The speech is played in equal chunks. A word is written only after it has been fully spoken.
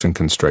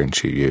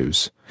constraints you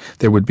use,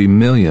 there would be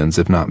millions,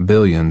 if not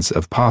billions,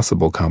 of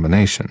possible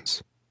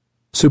combinations.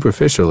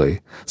 Superficially,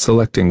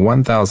 selecting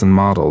 1,000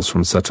 models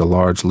from such a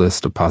large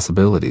list of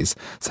possibilities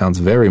sounds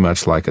very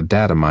much like a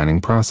data mining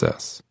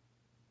process.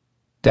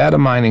 Data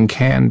mining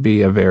can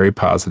be a very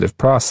positive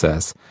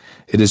process.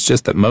 It is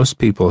just that most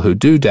people who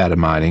do data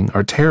mining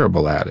are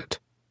terrible at it.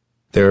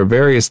 There are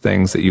various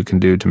things that you can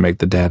do to make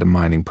the data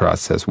mining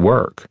process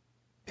work.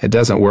 It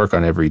doesn't work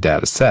on every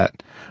data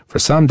set. For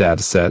some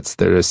data sets,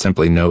 there is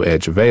simply no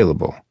edge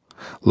available.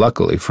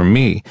 Luckily for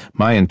me,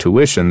 my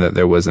intuition that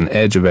there was an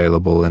edge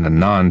available in a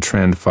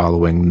non-trend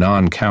following,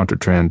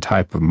 non-counter-trend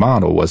type of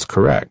model was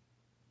correct.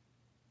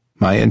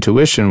 My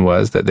intuition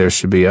was that there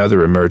should be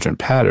other emergent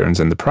patterns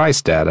in the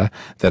price data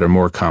that are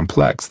more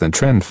complex than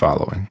trend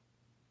following.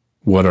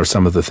 What are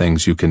some of the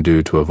things you can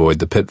do to avoid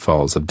the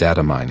pitfalls of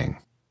data mining?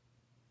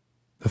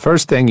 The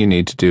first thing you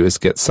need to do is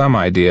get some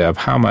idea of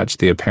how much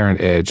the apparent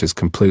edge is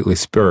completely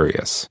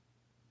spurious.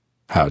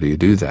 How do you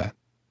do that?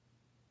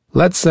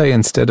 Let's say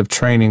instead of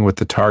training with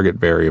the target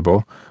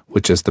variable,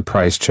 which is the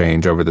price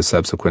change over the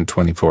subsequent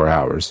 24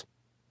 hours,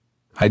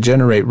 I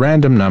generate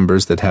random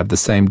numbers that have the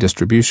same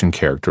distribution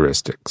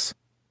characteristics.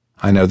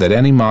 I know that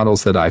any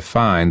models that I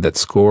find that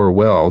score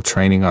well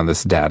training on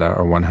this data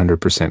are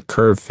 100%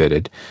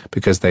 curve-fitted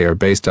because they are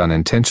based on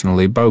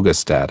intentionally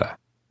bogus data.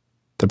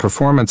 The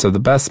performance of the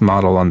best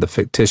model on the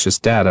fictitious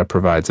data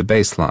provides a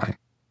baseline.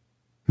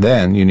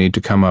 Then you need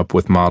to come up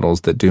with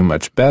models that do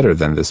much better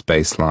than this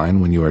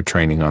baseline when you are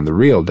training on the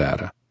real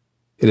data.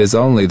 It is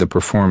only the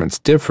performance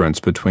difference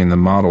between the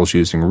models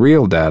using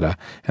real data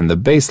and the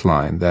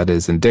baseline that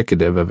is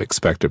indicative of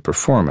expected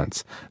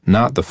performance,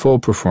 not the full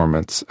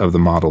performance of the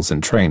models in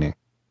training.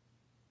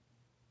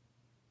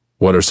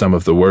 What are some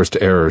of the worst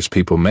errors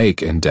people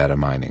make in data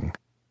mining?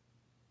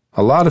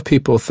 A lot of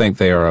people think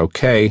they are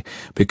okay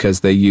because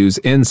they use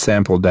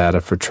in-sample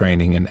data for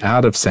training and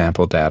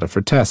out-of-sample data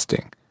for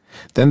testing.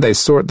 Then they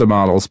sort the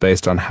models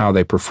based on how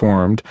they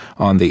performed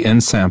on the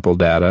in-sample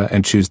data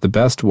and choose the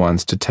best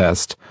ones to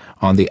test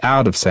on the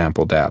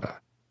out-of-sample data.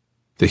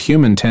 The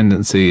human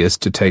tendency is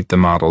to take the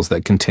models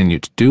that continue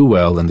to do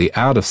well in the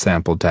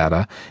out-of-sample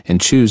data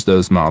and choose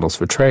those models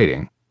for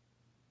trading.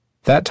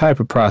 That type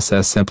of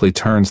process simply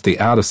turns the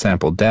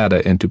out-of-sample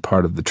data into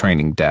part of the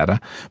training data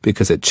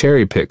because it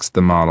cherry-picks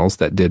the models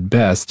that did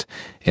best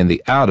in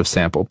the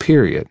out-of-sample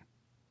period.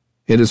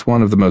 It is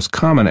one of the most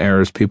common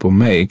errors people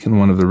make and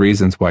one of the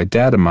reasons why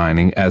data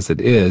mining, as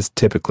it is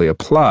typically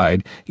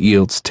applied,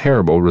 yields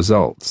terrible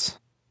results.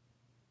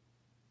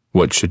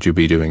 What should you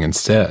be doing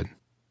instead?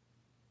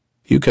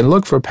 You can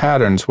look for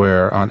patterns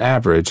where, on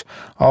average,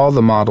 all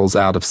the models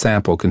out of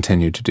sample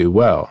continue to do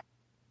well.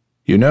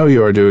 You know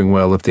you are doing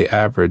well if the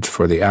average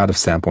for the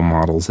out-of-sample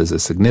models is a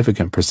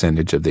significant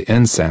percentage of the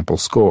in-sample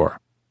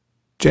score.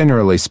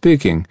 Generally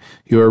speaking,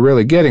 you are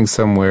really getting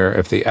somewhere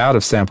if the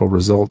out-of-sample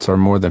results are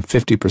more than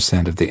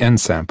 50% of the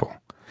in-sample.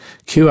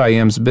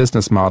 QIM's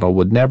business model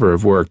would never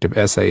have worked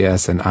if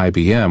SAS and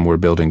IBM were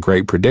building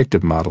great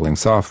predictive modeling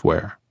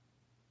software.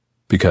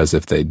 Because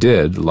if they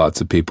did, lots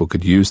of people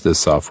could use this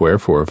software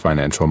for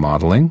financial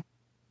modeling,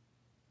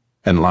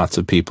 and lots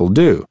of people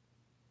do.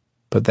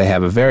 But they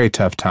have a very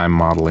tough time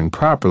modeling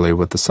properly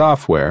with the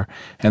software,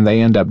 and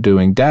they end up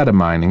doing data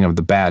mining of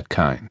the bad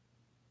kind.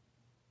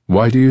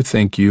 Why do you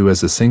think you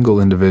as a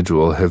single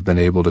individual have been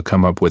able to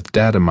come up with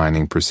data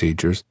mining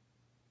procedures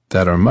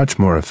that are much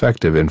more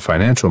effective in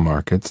financial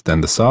markets than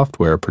the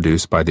software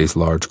produced by these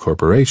large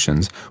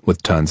corporations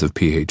with tons of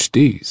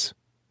PhDs?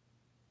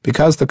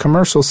 Because the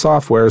commercial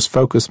softwares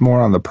focus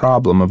more on the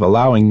problem of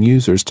allowing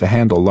users to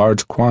handle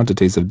large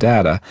quantities of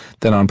data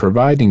than on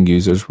providing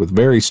users with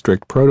very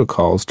strict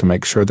protocols to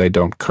make sure they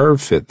don't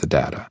curve fit the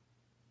data.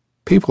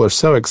 People are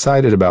so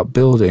excited about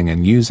building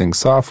and using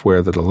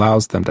software that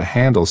allows them to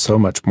handle so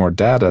much more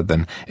data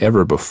than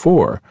ever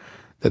before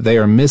that they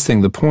are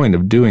missing the point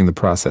of doing the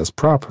process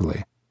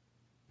properly.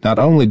 Not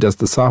only does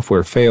the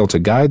software fail to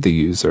guide the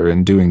user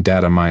in doing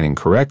data mining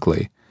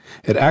correctly,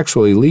 it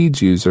actually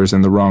leads users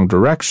in the wrong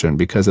direction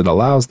because it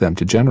allows them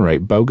to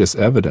generate bogus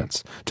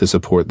evidence to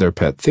support their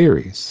pet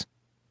theories.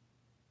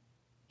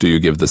 Do you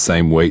give the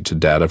same weight to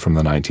data from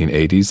the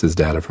 1980s as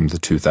data from the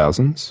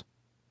 2000s?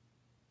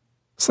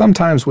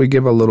 Sometimes we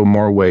give a little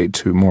more weight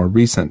to more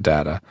recent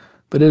data,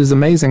 but it is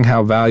amazing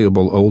how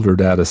valuable older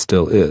data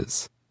still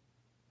is.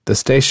 The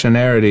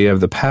stationarity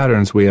of the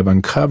patterns we have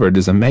uncovered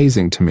is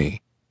amazing to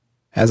me,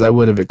 as I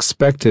would have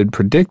expected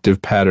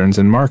predictive patterns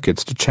in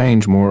markets to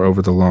change more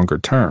over the longer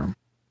term.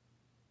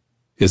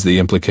 Is the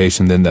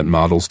implication then that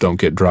models don't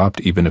get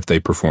dropped even if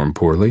they perform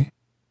poorly?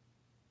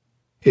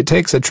 It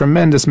takes a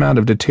tremendous amount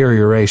of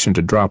deterioration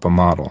to drop a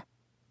model.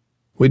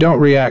 We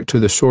don't react to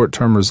the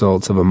short-term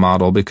results of a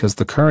model because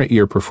the current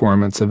year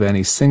performance of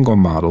any single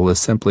model is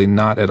simply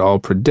not at all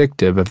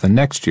predictive of the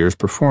next year's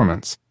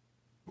performance.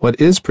 What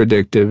is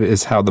predictive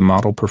is how the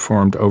model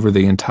performed over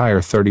the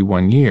entire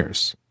 31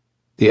 years.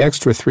 The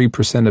extra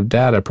 3% of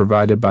data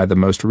provided by the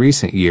most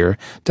recent year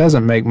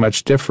doesn't make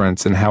much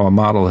difference in how a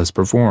model has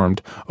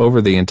performed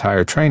over the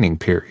entire training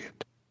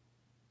period.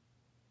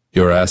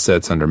 Your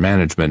assets under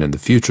management in the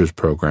futures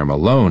program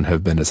alone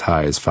have been as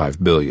high as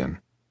 $5 billion.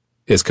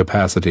 Is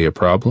capacity a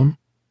problem?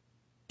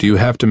 Do you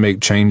have to make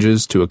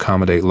changes to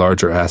accommodate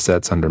larger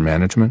assets under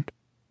management?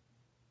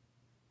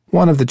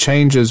 One of the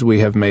changes we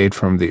have made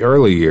from the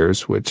early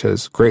years, which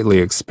has greatly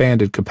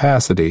expanded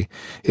capacity,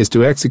 is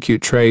to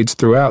execute trades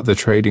throughout the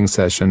trading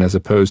session as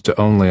opposed to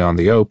only on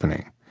the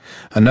opening.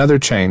 Another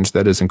change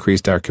that has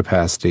increased our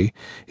capacity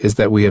is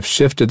that we have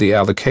shifted the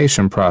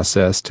allocation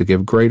process to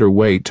give greater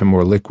weight to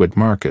more liquid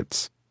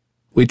markets.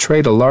 We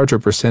trade a larger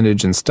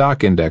percentage in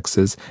stock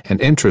indexes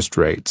and interest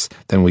rates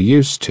than we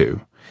used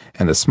to,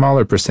 and a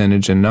smaller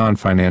percentage in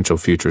non-financial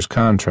futures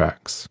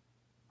contracts.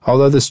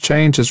 Although this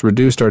change has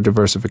reduced our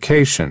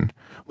diversification,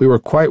 we were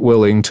quite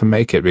willing to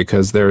make it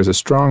because there is a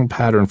strong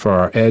pattern for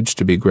our edge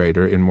to be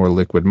greater in more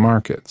liquid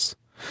markets.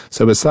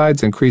 So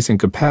besides increasing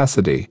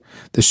capacity,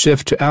 the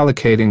shift to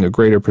allocating a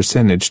greater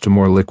percentage to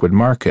more liquid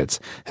markets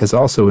has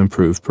also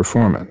improved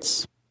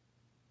performance.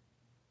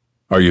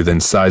 Are you then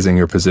sizing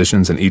your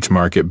positions in each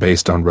market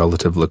based on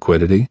relative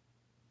liquidity?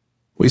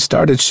 We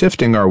started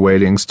shifting our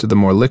weightings to the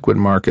more liquid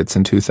markets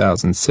in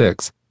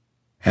 2006,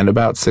 and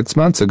about 6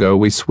 months ago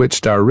we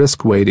switched our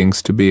risk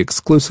weightings to be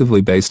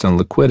exclusively based on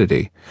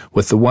liquidity,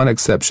 with the one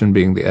exception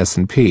being the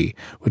S&P,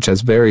 which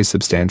has very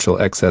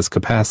substantial excess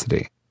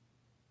capacity.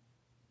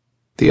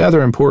 The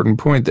other important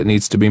point that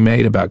needs to be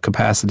made about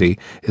capacity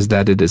is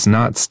that it is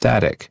not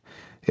static.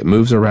 It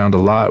moves around a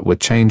lot with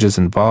changes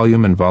in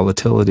volume and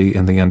volatility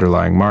in the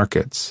underlying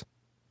markets.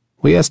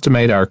 We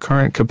estimate our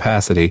current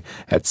capacity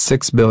at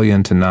 $6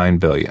 billion to $9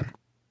 billion.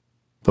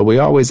 But we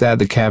always add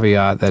the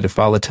caveat that if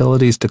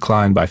volatilities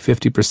decline by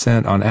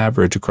 50% on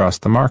average across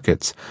the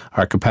markets,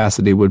 our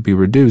capacity would be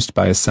reduced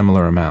by a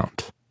similar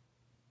amount.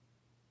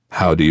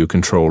 How do you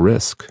control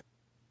risk?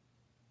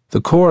 The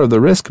core of the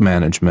risk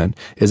management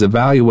is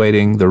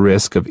evaluating the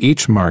risk of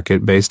each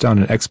market based on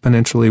an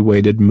exponentially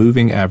weighted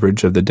moving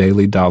average of the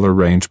daily dollar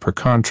range per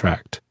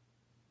contract.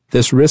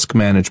 This risk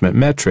management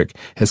metric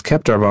has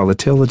kept our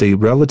volatility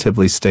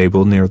relatively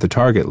stable near the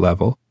target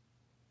level,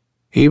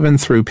 even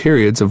through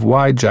periods of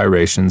wide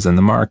gyrations in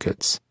the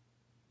markets.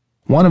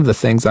 One of the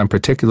things I'm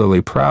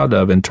particularly proud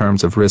of in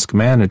terms of risk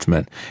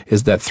management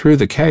is that through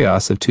the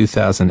chaos of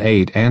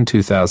 2008 and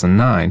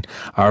 2009,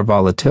 our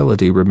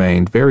volatility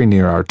remained very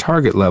near our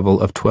target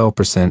level of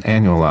 12%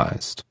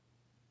 annualized.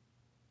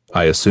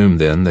 I assume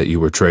then that you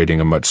were trading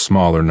a much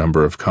smaller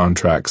number of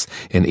contracts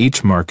in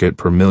each market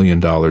per $1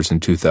 million in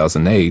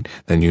 2008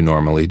 than you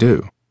normally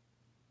do.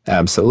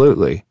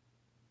 Absolutely.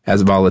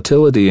 As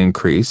volatility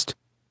increased,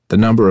 the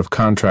number of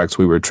contracts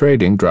we were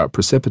trading dropped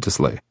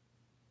precipitously.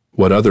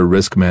 What other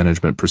risk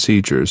management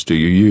procedures do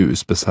you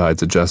use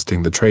besides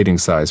adjusting the trading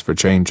size for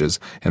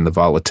changes in the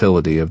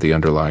volatility of the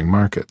underlying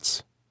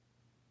markets?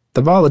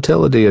 The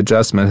volatility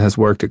adjustment has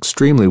worked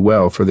extremely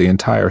well for the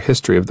entire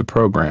history of the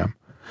program.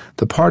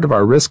 The part of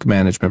our risk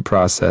management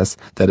process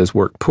that has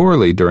worked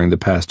poorly during the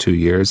past 2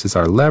 years is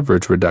our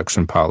leverage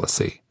reduction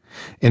policy.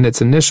 In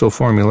its initial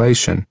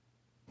formulation,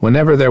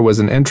 whenever there was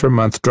an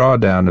intra-month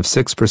drawdown of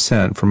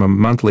 6% from a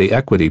monthly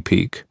equity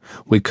peak,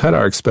 we cut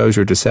our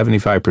exposure to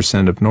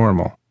 75% of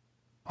normal.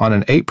 On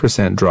an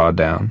 8%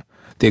 drawdown,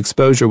 the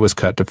exposure was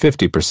cut to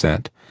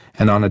 50%,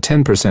 and on a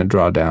 10%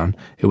 drawdown,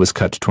 it was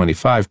cut to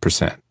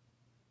 25%.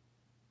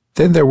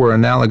 Then there were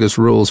analogous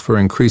rules for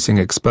increasing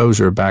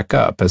exposure back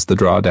up as the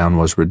drawdown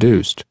was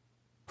reduced.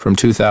 From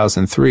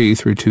 2003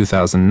 through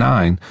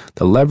 2009,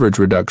 the leverage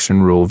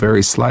reduction rule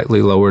very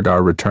slightly lowered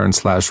our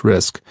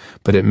return/risk,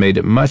 but it made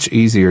it much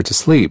easier to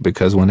sleep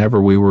because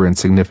whenever we were in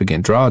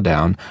significant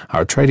drawdown,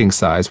 our trading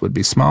size would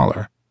be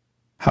smaller.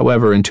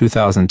 However, in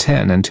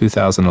 2010 and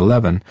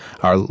 2011,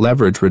 our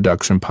leverage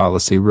reduction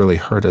policy really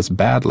hurt us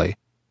badly,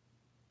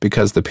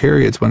 because the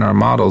periods when our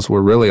models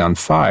were really on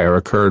fire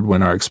occurred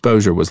when our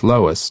exposure was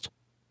lowest.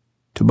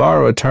 To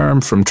borrow a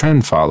term from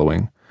trend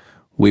following,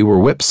 we were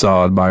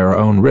whipsawed by our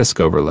own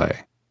risk overlay.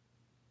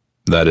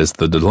 That is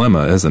the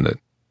dilemma, isn't it?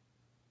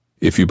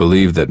 If you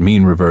believe that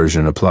mean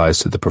reversion applies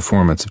to the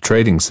performance of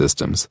trading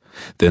systems,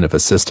 then if a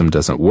system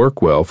doesn't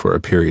work well for a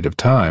period of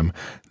time,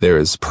 there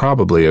is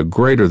probably a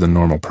greater than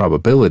normal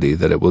probability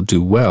that it will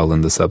do well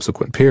in the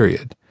subsequent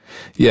period.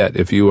 Yet,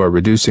 if you are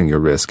reducing your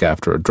risk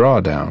after a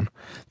drawdown,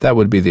 that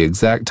would be the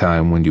exact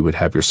time when you would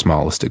have your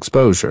smallest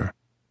exposure.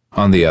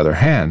 On the other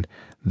hand,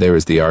 there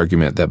is the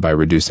argument that by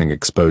reducing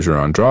exposure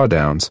on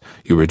drawdowns,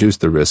 you reduce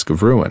the risk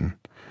of ruin.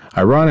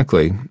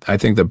 Ironically, I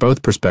think that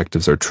both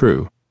perspectives are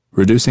true.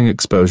 Reducing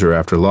exposure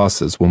after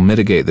losses will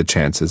mitigate the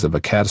chances of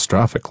a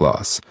catastrophic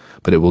loss,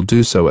 but it will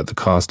do so at the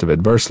cost of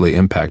adversely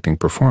impacting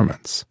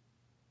performance.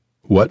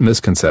 What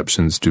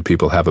misconceptions do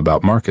people have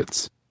about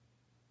markets?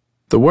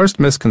 The worst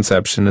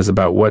misconception is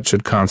about what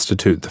should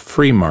constitute the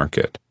free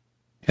market.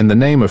 In the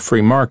name of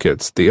free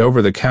markets, the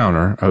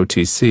over-the-counter,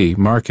 OTC,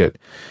 market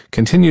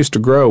continues to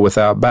grow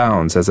without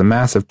bounds as a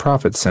massive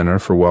profit center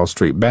for Wall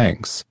Street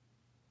banks.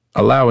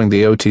 Allowing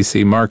the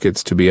OTC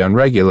markets to be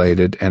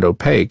unregulated and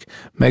opaque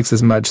makes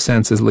as much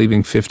sense as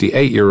leaving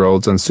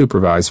 58-year-olds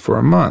unsupervised for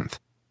a month.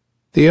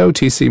 The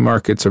OTC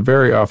markets are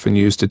very often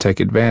used to take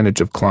advantage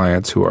of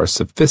clients who are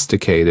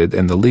sophisticated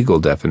in the legal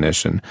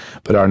definition,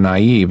 but are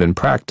naive in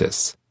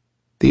practice.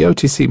 The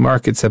OTC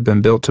markets have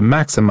been built to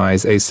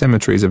maximize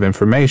asymmetries of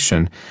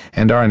information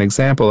and are an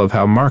example of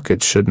how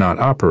markets should not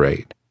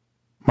operate.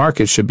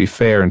 Markets should be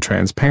fair and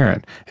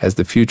transparent, as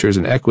the futures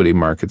and equity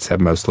markets have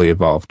mostly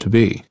evolved to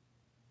be.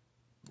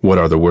 What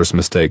are the worst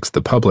mistakes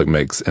the public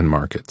makes in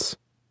markets?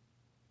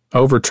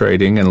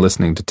 Overtrading and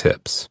listening to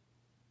tips.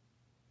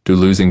 Do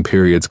losing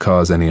periods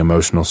cause any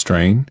emotional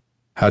strain?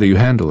 How do you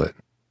handle it?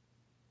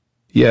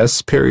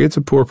 Yes, periods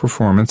of poor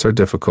performance are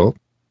difficult.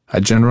 I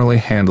generally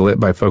handle it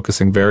by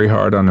focusing very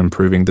hard on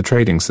improving the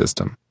trading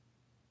system.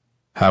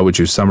 How would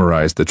you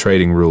summarize the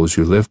trading rules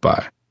you live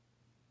by?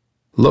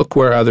 Look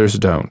where others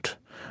don't.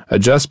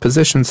 Adjust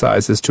position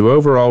sizes to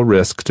overall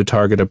risk to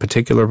target a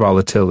particular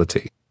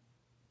volatility.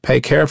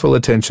 Pay careful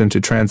attention to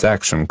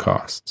transaction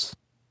costs.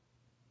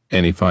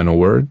 Any final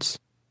words?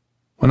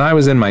 When I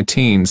was in my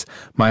teens,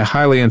 my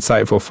highly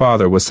insightful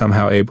father was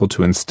somehow able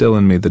to instill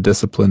in me the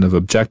discipline of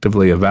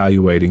objectively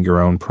evaluating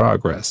your own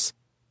progress.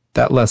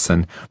 That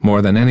lesson,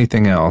 more than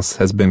anything else,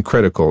 has been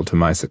critical to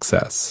my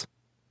success.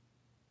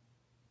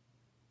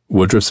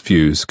 Woodruff's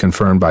views,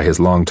 confirmed by his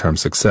long-term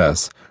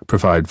success,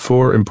 provide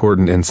 4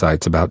 important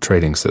insights about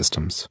trading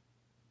systems.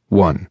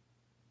 1.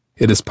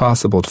 It is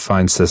possible to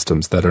find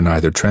systems that are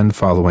neither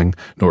trend-following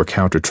nor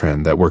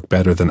counter-trend that work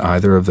better than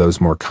either of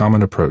those more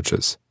common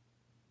approaches,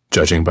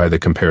 judging by the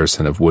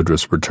comparison of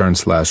Woodruff's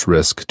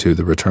return/risk to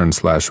the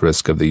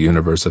return/risk of the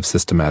universe of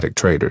systematic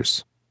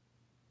traders.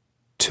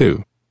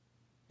 2.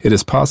 It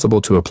is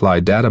possible to apply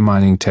data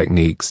mining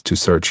techniques to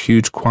search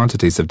huge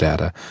quantities of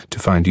data to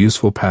find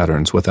useful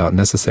patterns without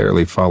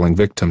necessarily falling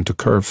victim to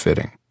curve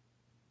fitting.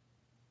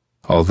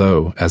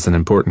 Although, as an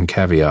important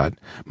caveat,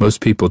 most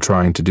people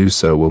trying to do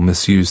so will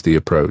misuse the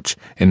approach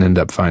and end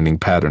up finding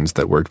patterns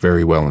that worked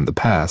very well in the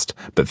past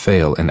but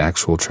fail in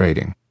actual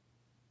trading.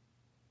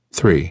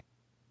 3.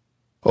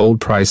 Old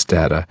price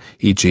data,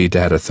 e.g.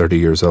 data 30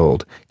 years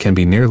old, can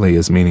be nearly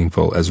as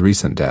meaningful as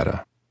recent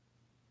data.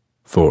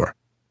 4.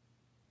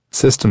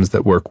 Systems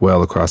that work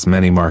well across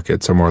many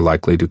markets are more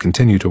likely to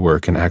continue to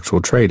work in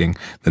actual trading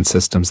than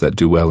systems that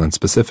do well in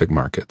specific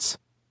markets.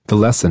 The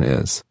lesson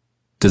is,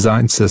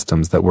 design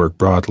systems that work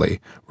broadly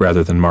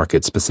rather than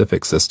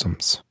market-specific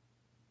systems.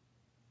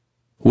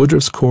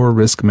 Woodruff's core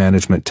risk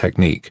management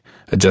technique,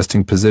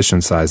 adjusting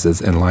position sizes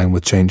in line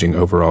with changing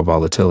overall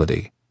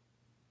volatility,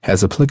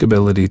 has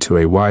applicability to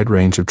a wide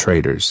range of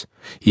traders,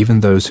 even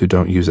those who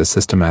don't use a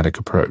systematic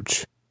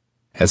approach.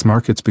 As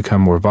markets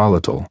become more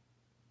volatile,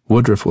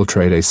 Woodruff will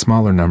trade a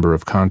smaller number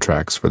of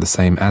contracts for the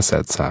same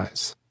asset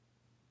size.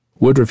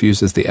 Woodruff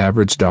uses the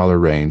average dollar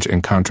range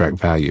and contract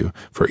value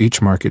for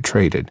each market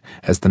traded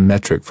as the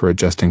metric for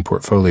adjusting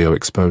portfolio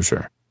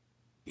exposure.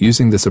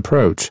 Using this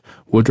approach,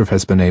 Woodruff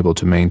has been able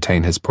to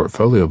maintain his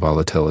portfolio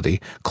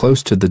volatility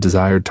close to the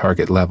desired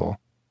target level,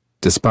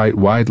 despite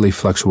widely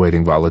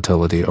fluctuating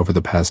volatility over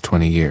the past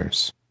 20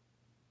 years.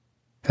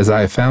 As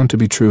I have found to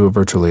be true of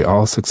virtually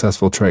all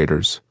successful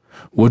traders,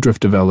 Woodruff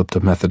developed a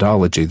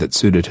methodology that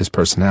suited his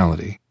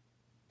personality.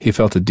 He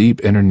felt a deep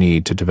inner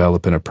need to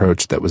develop an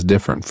approach that was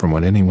different from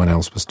what anyone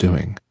else was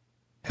doing,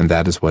 and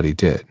that is what he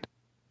did.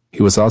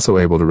 He was also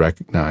able to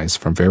recognize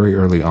from very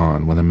early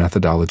on when a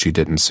methodology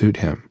didn't suit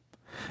him.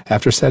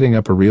 After setting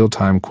up a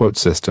real-time quote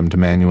system to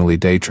manually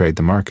day trade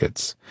the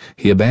markets,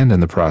 he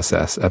abandoned the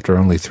process after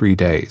only 3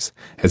 days,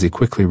 as he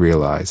quickly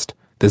realized,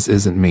 this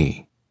isn't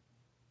me.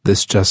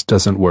 This just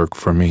doesn't work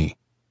for me.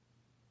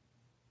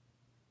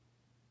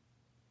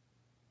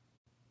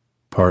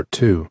 Part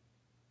 2.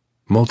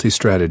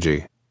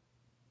 Multi-Strategy.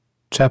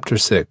 Chapter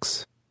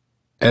 6.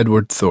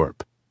 Edward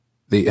Thorp,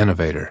 the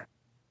Innovator.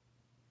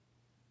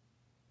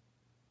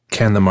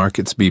 Can the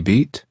markets be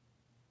beat?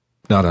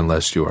 Not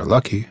unless you are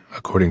lucky,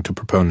 according to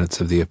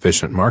proponents of the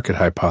efficient market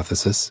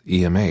hypothesis,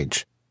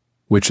 EMH,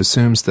 which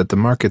assumes that the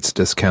markets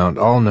discount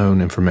all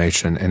known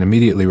information and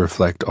immediately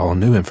reflect all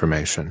new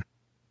information.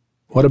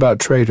 What about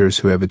traders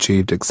who have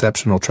achieved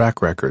exceptional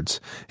track records,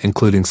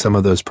 including some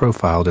of those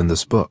profiled in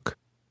this book?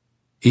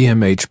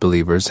 EMH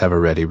believers have a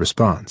ready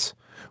response,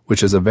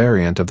 which is a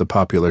variant of the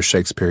popular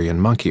Shakespearean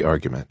monkey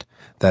argument.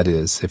 That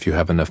is, if you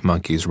have enough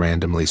monkeys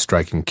randomly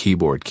striking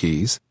keyboard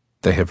keys,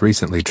 they have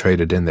recently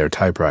traded in their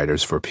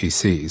typewriters for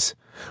PCs.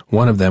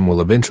 One of them will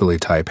eventually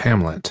type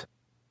Hamlet.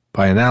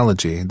 By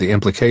analogy, the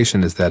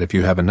implication is that if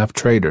you have enough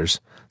traders,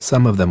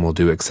 some of them will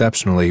do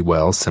exceptionally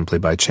well simply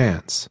by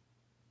chance.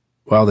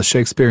 While the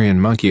Shakespearean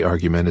monkey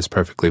argument is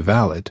perfectly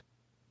valid,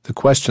 the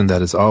question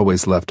that is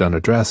always left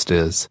unaddressed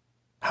is,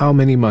 how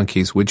many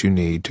monkeys would you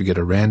need to get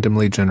a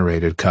randomly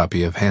generated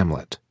copy of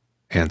Hamlet?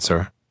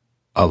 Answer: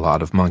 a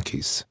lot of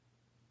monkeys.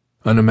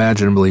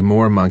 Unimaginably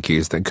more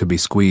monkeys than could be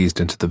squeezed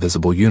into the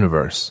visible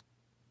universe.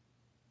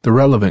 The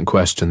relevant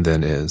question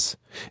then is,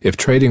 if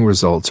trading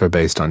results are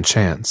based on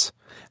chance,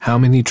 how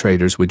many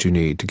traders would you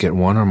need to get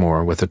one or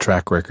more with a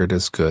track record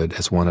as good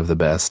as one of the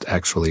best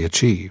actually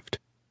achieved?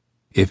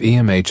 If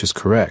EMH is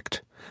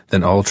correct,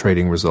 then all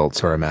trading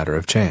results are a matter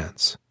of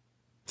chance.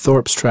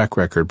 Thorp's track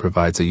record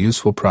provides a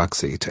useful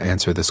proxy to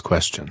answer this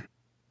question.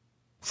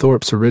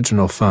 Thorp's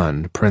original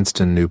fund,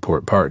 Princeton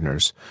Newport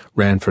Partners,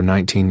 ran for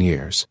 19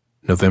 years,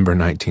 November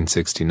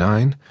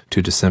 1969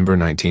 to December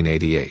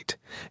 1988,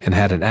 and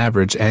had an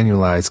average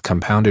annualized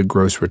compounded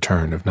gross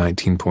return of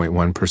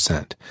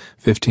 19.1%,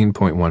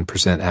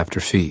 15.1% after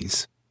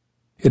fees.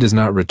 It is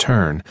not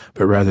return,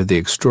 but rather the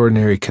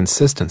extraordinary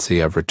consistency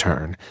of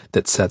return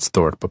that sets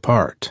Thorp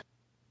apart.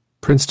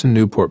 Princeton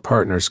Newport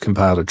Partners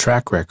compiled a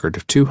track record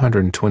of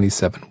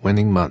 227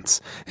 winning months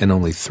and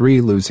only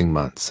 3 losing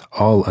months,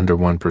 all under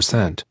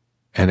 1%,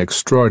 an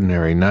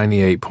extraordinary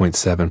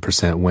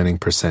 98.7% winning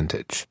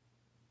percentage.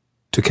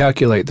 To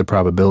calculate the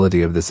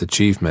probability of this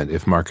achievement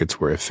if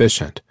markets were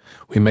efficient,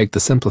 we make the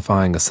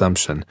simplifying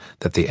assumption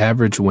that the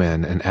average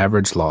win and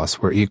average loss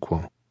were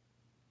equal.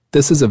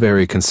 This is a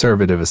very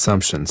conservative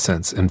assumption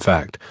since, in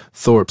fact,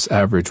 Thorp's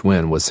average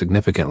win was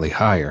significantly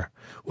higher,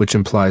 which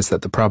implies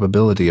that the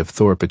probability of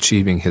Thorp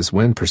achieving his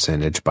win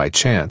percentage by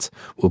chance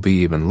will be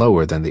even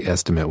lower than the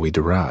estimate we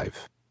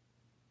derive.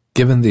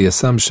 Given the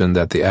assumption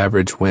that the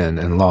average win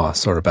and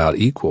loss are about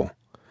equal,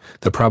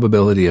 the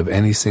probability of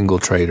any single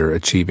trader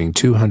achieving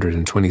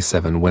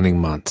 227 winning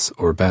months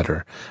or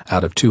better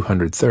out of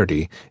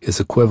 230 is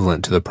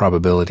equivalent to the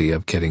probability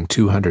of getting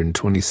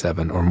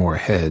 227 or more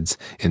heads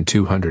in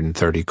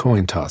 230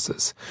 coin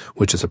tosses,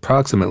 which is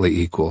approximately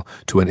equal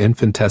to an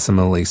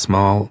infinitesimally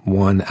small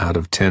 1 out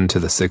of 10 to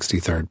the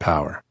 63rd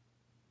power.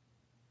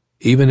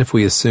 Even if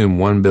we assume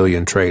 1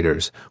 billion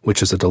traders,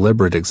 which is a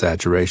deliberate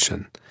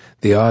exaggeration,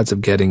 the odds of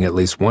getting at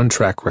least one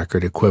track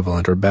record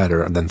equivalent or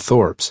better than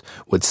Thorp's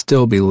would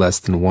still be less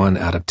than 1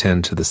 out of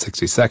 10 to the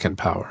 62nd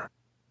power.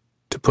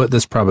 To put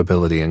this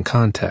probability in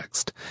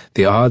context,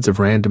 the odds of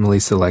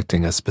randomly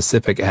selecting a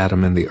specific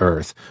atom in the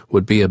Earth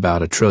would be about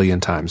 1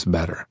 trillion times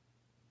better.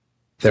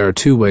 There are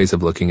 2 ways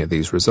of looking at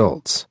these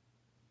results.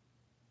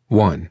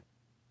 1.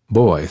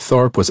 Boy,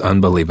 Thorp was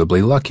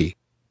unbelievably lucky.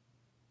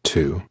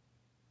 2.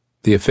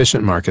 The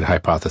efficient market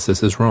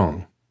hypothesis is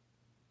wrong.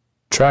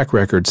 Track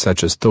records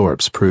such as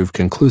Thorp's prove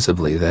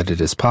conclusively that it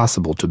is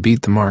possible to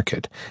beat the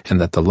market and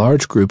that the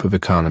large group of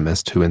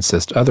economists who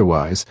insist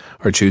otherwise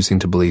are choosing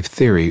to believe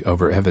theory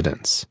over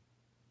evidence.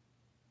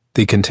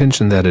 The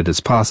contention that it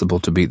is possible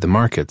to beat the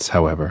markets,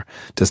 however,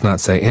 does not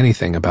say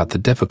anything about the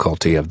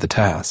difficulty of the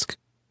task.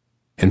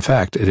 In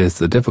fact, it is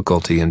the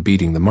difficulty in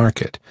beating the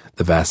market,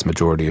 the vast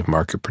majority of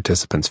market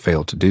participants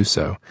fail to do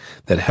so,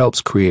 that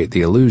helps create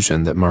the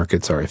illusion that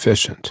markets are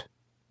efficient.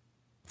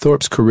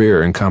 Thorp's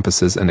career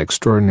encompasses an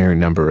extraordinary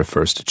number of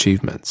first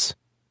achievements.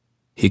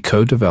 He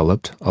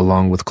co-developed,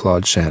 along with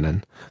Claude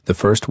Shannon, the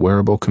first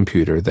wearable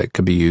computer that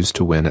could be used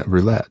to win at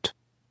roulette.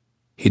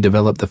 He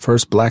developed the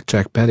first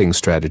blackjack betting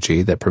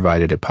strategy that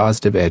provided a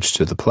positive edge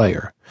to the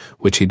player,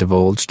 which he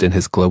divulged in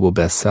his global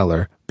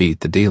bestseller,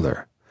 Beat the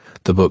Dealer.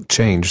 The book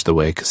changed the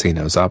way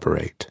casinos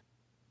operate.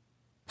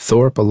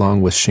 Thorp,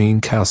 along with Sheen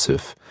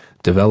Kausuf,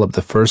 developed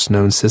the first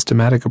known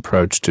systematic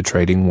approach to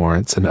trading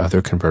warrants and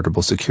other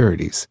convertible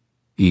securities,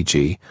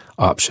 e.g.,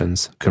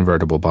 options,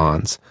 convertible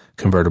bonds,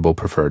 convertible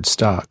preferred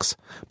stocks,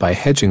 by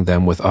hedging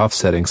them with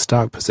offsetting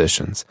stock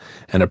positions,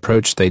 an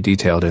approach they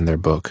detailed in their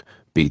book,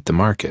 Beat the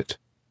Market.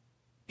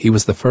 He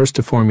was the first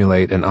to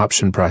formulate an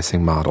option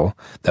pricing model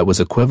that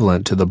was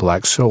equivalent to the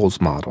Black-Scholes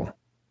model.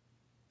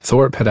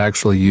 Thorp had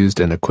actually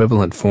used an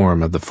equivalent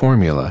form of the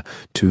formula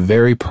to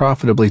very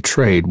profitably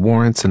trade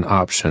warrants and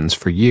options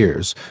for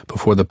years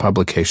before the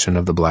publication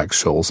of the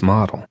Black-Scholes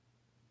model.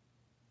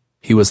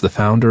 He was the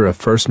founder of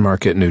First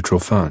Market Neutral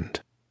Fund.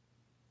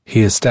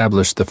 He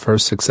established the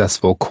first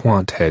successful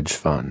quant hedge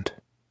fund.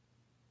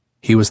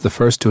 He was the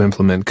first to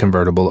implement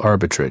convertible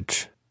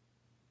arbitrage.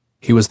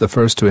 He was the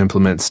first to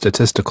implement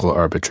statistical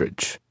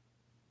arbitrage.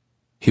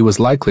 He was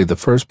likely the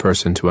first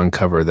person to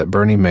uncover that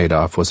Bernie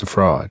Madoff was a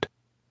fraud.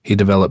 He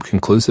developed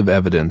conclusive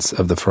evidence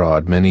of the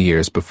fraud many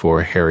years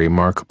before Harry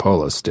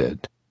Markopolos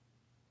did.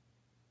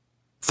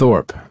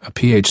 Thorp, a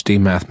PhD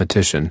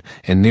mathematician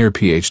and near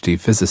PhD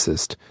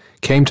physicist,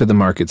 came to the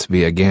markets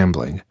via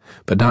gambling,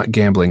 but not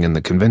gambling in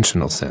the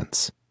conventional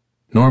sense.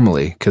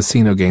 Normally,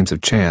 casino games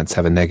of chance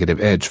have a negative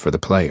edge for the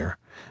player,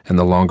 and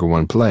the longer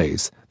one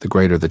plays, the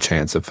greater the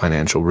chance of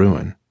financial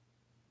ruin.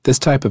 This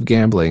type of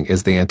gambling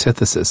is the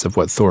antithesis of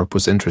what Thorp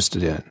was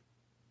interested in.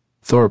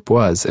 Thorp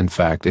was, in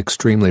fact,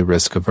 extremely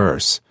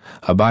risk-averse,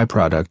 a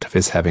byproduct of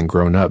his having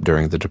grown up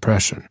during the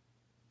Depression.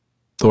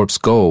 Thorp's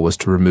goal was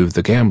to remove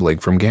the gambling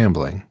from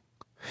gambling.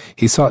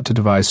 He sought to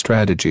devise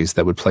strategies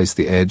that would place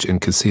the edge in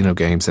casino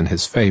games in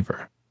his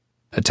favor,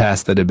 a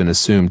task that had been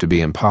assumed to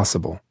be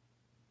impossible.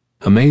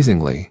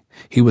 Amazingly,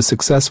 he was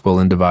successful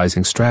in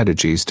devising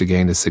strategies to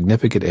gain a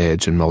significant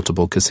edge in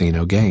multiple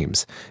casino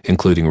games,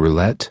 including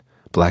roulette,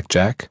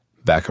 blackjack,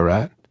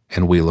 baccarat,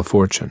 and Wheel of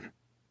Fortune.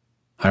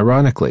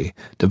 Ironically,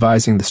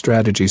 devising the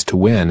strategies to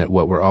win at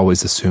what were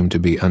always assumed to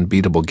be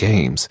unbeatable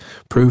games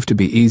proved to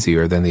be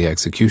easier than the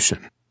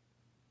execution.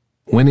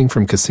 Winning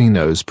from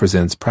casinos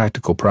presents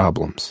practical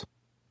problems.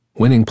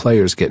 Winning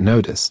players get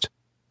noticed,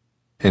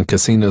 and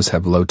casinos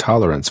have low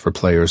tolerance for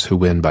players who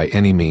win by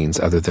any means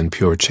other than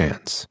pure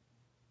chance.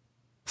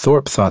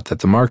 Thorp thought that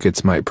the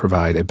markets might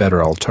provide a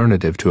better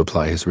alternative to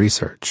apply his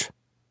research.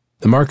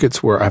 The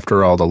markets were,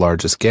 after all, the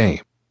largest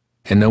game,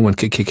 and no one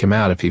could kick him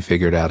out if he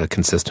figured out a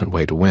consistent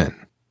way to win.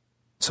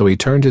 So he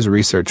turned his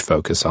research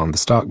focus on the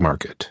stock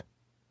market.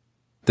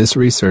 This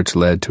research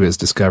led to his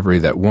discovery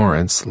that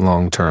warrants,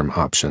 long-term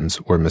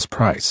options, were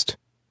mispriced.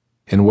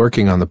 In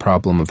working on the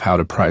problem of how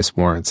to price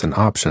warrants and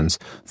options,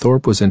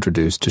 Thorp was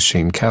introduced to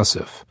Sheen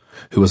Kausif,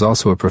 who was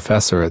also a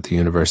professor at the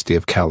University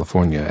of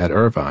California at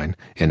Irvine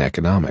in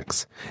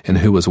economics, and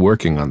who was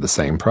working on the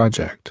same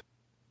project.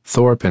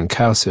 Thorp and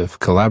Kausif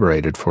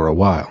collaborated for a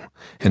while,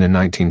 and in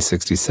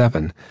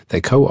 1967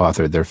 they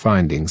co-authored their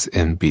findings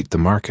in Beat the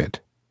Market.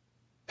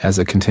 As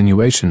a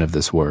continuation of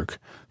this work,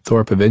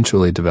 Thorp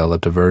eventually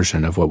developed a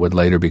version of what would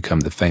later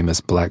become the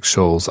famous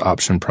Black-Scholes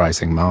option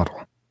pricing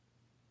model.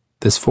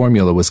 This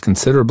formula was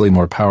considerably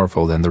more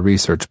powerful than the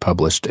research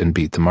published in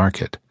Beat the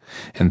Market,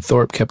 and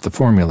Thorp kept the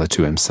formula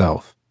to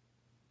himself.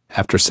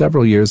 After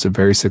several years of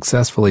very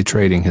successfully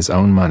trading his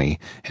own money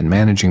and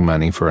managing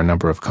money for a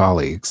number of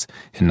colleagues,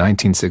 in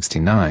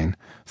 1969,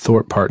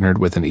 Thorp partnered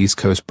with an East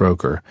Coast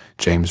broker,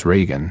 James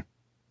Regan,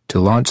 to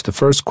launch the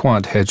first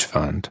quant hedge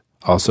fund,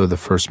 also the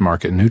first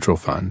market-neutral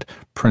fund,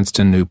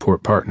 Princeton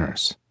Newport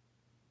Partners.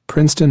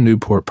 Princeton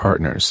Newport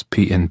Partners,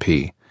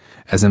 PNP,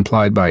 as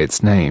implied by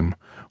its name,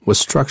 was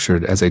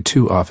structured as a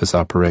two-office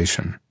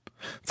operation.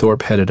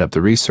 Thorp headed up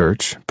the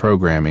research,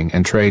 programming,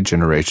 and trade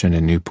generation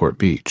in Newport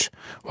Beach,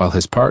 while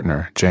his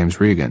partner,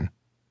 James Regan,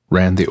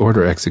 ran the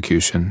order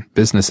execution,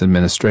 business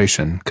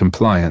administration,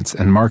 compliance,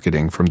 and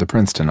marketing from the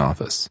Princeton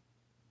office.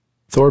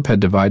 Thorp had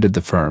divided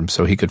the firm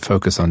so he could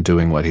focus on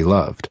doing what he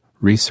loved,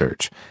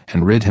 research,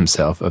 and rid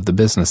himself of the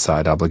business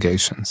side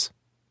obligations.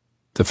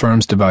 The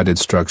firm's divided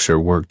structure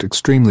worked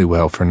extremely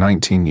well for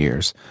 19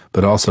 years,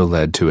 but also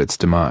led to its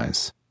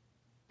demise.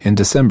 In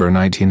December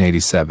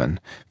 1987,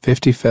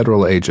 50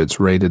 federal agents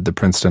raided the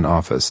Princeton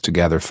office to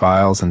gather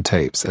files and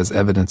tapes as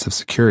evidence of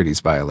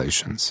securities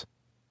violations.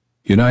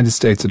 United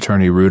States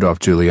Attorney Rudolph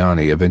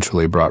Giuliani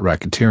eventually brought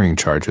racketeering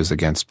charges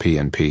against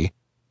PNP,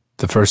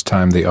 the first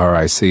time the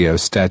RICO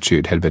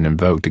statute had been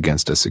invoked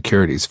against a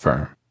securities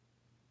firm.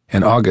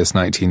 In August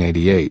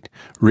 1988,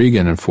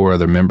 Regan and 4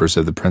 other members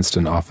of the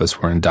Princeton office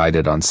were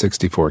indicted on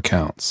 64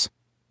 counts.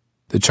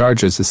 The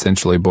charges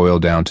essentially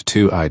boiled down to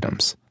 2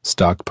 items: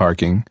 stock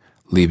parking,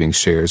 leaving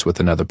shares with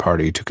another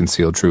party to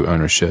conceal true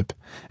ownership,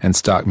 and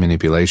stock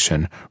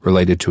manipulation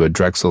related to a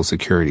Drexel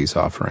securities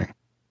offering.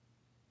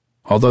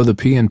 Although the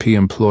PNP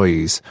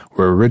employees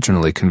were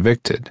originally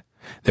convicted,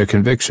 their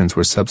convictions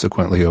were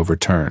subsequently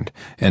overturned,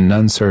 and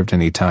none served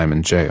any time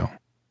in jail.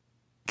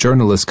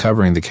 Journalists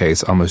covering the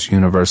case almost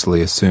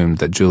universally assumed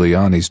that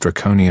Giuliani's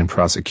draconian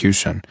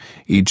prosecution,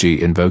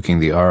 e.g. invoking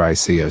the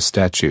RICO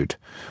statute,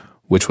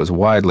 which was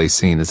widely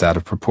seen as out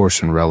of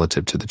proportion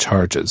relative to the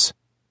charges,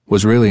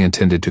 was really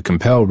intended to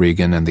compel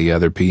Regan and the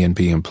other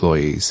PNP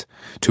employees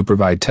to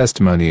provide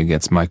testimony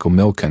against Michael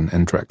Milken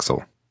and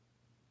Drexel.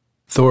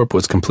 Thorp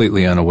was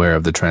completely unaware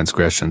of the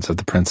transgressions of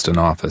the Princeton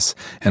office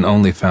and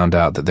only found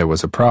out that there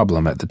was a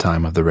problem at the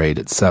time of the raid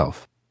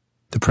itself.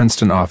 The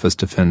Princeton office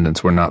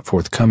defendants were not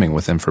forthcoming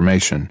with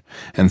information,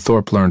 and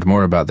Thorp learned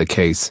more about the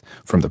case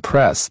from the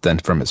press than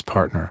from his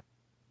partner.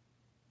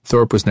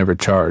 Thorp was never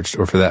charged,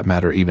 or for that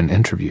matter even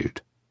interviewed.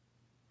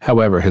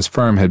 However, his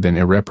firm had been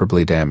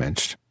irreparably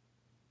damaged.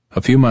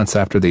 A few months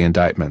after the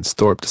indictments,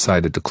 Thorp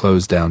decided to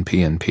close down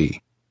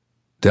PNP.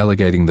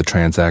 Delegating the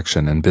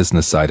transaction and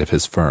business side of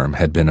his firm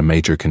had been a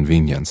major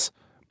convenience,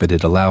 but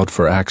it allowed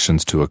for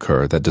actions to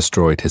occur that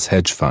destroyed his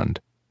hedge fund,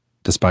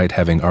 despite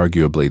having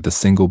arguably the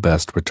single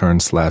best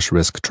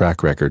return/risk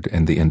track record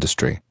in the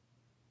industry.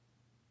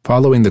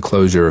 Following the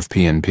closure of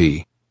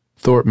PNP,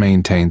 Thorp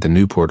maintained the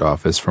Newport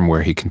office from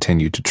where he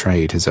continued to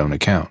trade his own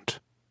account.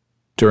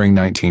 During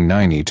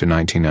 1990 to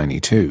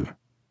 1992,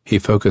 he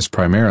focused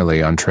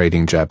primarily on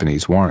trading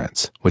Japanese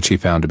warrants, which he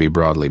found to be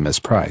broadly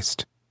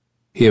mispriced.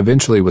 He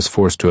eventually was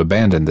forced to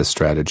abandon this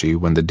strategy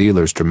when the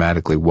dealers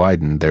dramatically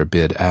widened their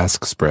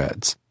bid-ask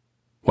spreads,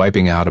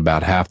 wiping out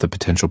about half the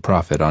potential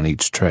profit on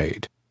each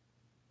trade.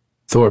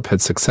 Thorp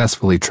had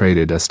successfully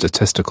traded a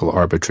statistical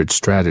arbitrage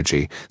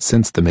strategy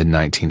since the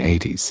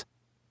mid-1980s.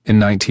 In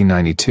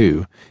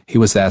 1992, he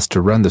was asked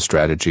to run the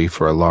strategy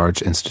for a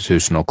large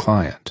institutional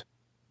client.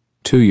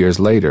 2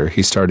 years later,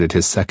 he started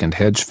his second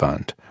hedge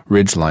fund,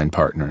 Ridgeline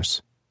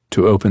Partners,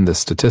 to open the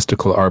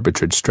statistical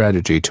arbitrage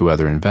strategy to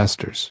other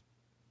investors.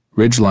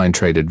 Ridgeline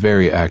traded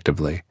very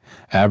actively,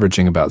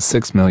 averaging about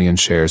 6 million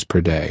shares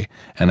per day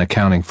and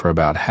accounting for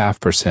about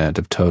 0.5%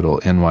 of total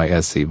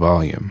NYSE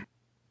volume.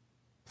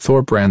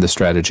 Thorp ran the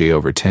strategy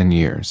over 10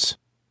 years.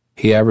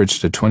 He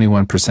averaged a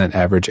 21%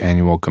 average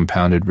annual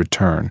compounded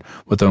return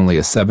with only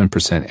a 7%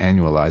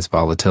 annualized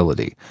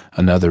volatility,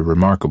 another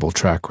remarkable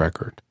track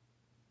record.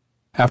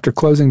 After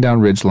closing down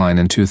Ridgeline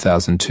in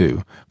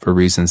 2002, for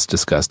reasons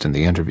discussed in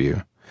the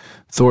interview,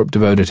 Thorp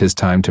devoted his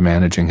time to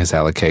managing his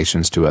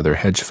allocations to other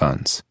hedge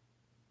funds.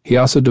 He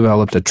also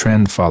developed a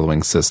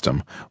trend-following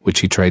system,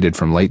 which he traded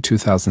from late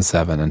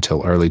 2007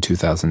 until early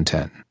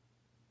 2010.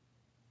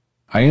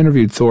 I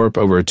interviewed Thorp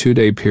over a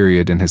 2-day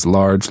period in his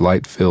large,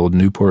 light-filled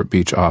Newport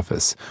Beach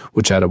office,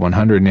 which had a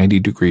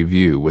 180-degree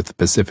view with the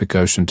Pacific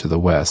Ocean to the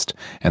west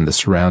and the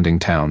surrounding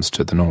towns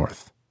to the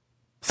north.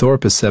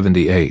 Thorp is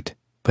 78,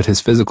 but his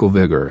physical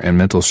vigor and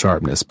mental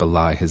sharpness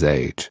belie his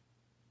age.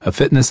 A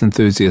fitness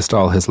enthusiast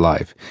all his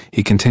life,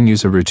 he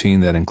continues a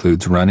routine that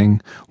includes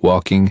running,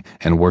 walking,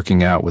 and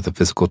working out with a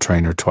physical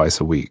trainer twice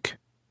a week.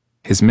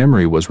 His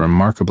memory was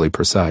remarkably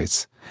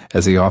precise,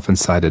 as he often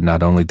cited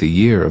not only the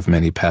year of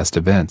many past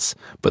events,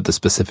 but the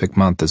specific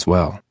month as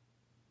well.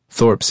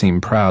 Thorp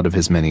seemed proud of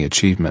his many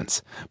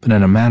achievements, but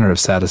in a manner of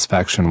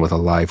satisfaction with a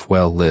life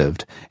well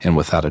lived and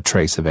without a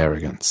trace of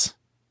arrogance.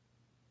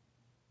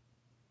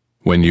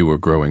 When you were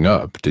growing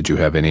up, did you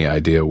have any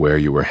idea where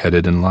you were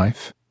headed in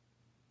life?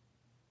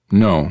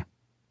 No.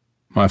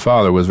 My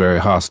father was very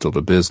hostile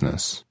to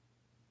business.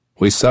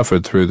 We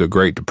suffered through the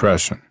Great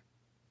Depression.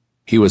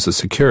 He was a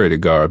security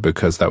guard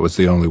because that was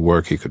the only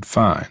work he could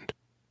find.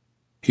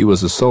 He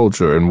was a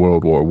soldier in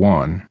World War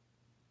I.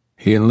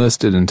 He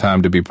enlisted in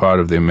time to be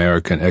part of the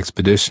American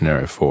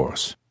Expeditionary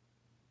Force.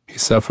 He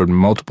suffered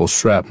multiple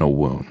shrapnel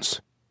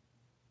wounds.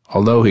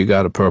 Although he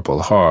got a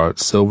Purple Heart,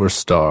 Silver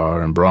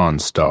Star, and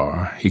Bronze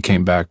Star, he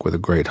came back with a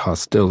great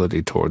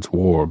hostility towards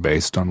war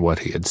based on what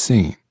he had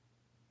seen.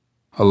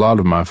 A lot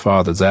of my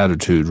father's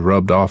attitude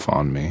rubbed off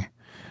on me,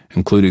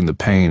 including the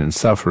pain and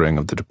suffering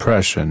of the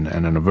Depression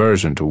and an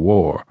aversion to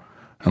war,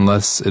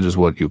 unless it is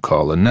what you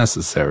call a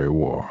necessary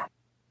war.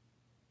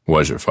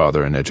 Was your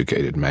father an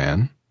educated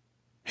man?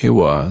 He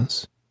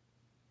was.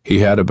 He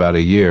had about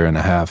 1.5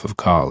 years of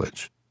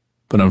college,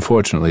 but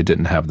unfortunately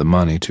didn't have the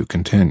money to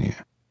continue.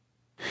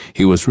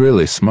 He was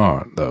really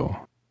smart,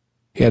 though.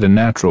 He had a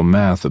natural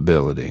math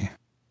ability.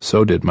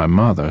 So did my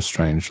mother,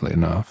 strangely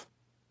enough.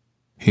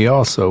 He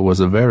also was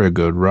a very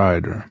good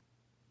writer.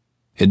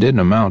 It didn't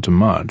amount to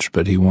much,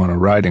 but he won a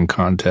writing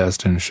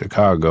contest in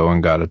Chicago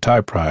and got a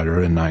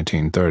typewriter in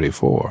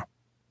 1934.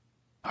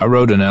 I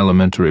wrote an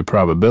elementary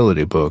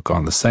probability book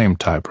on the same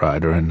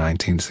typewriter in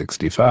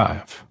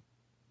 1965.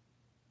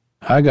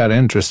 I got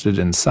interested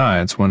in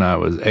science when I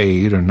was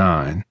 8 or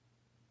 9.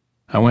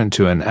 I went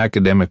to an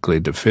academically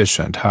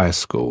deficient high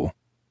school.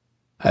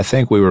 I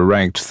think we were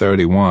ranked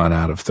 31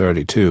 out of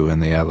 32 in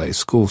the LA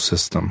school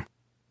system.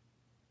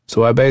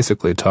 So I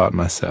basically taught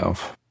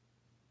myself.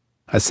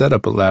 I set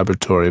up a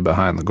laboratory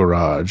behind the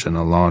garage and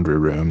a laundry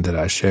room that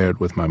I shared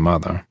with my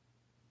mother.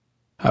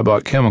 I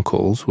bought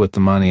chemicals with the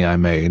money I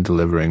made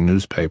delivering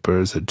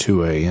newspapers at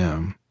 2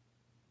 a.m.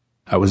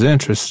 I was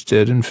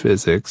interested in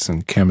physics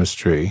and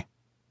chemistry,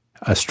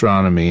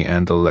 astronomy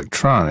and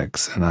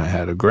electronics, and I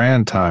had a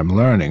grand time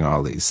learning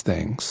all these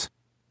things.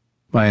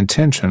 My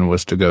intention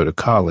was to go to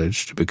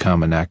college to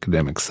become an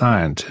academic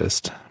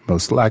scientist,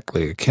 most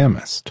likely a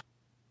chemist.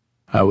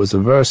 I was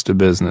averse to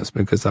business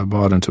because I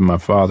bought into my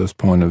father's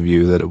point of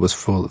view that it was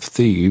full of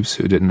thieves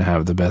who didn't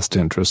have the best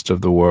interest of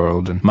the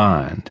world in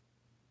mind,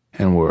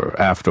 and were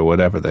after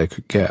whatever they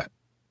could get.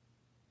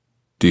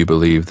 Do you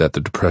believe that the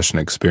Depression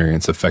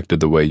experience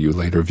affected the way you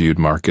later viewed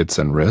markets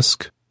and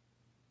risk?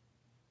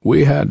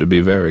 We had to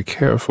be very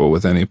careful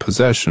with any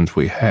possessions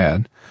we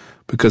had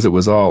because it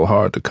was all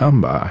hard to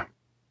come by.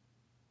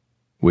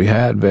 We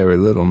had very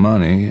little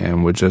money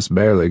and were just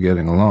barely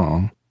getting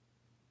along,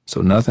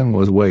 so nothing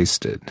was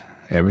wasted.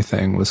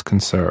 Everything was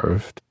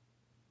conserved.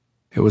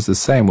 It was the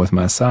same with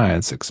my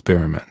science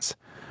experiments.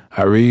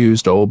 I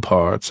reused old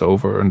parts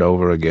over and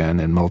over again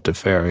in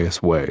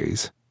multifarious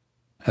ways.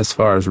 As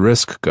far as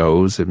risk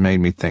goes, it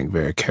made me think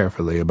very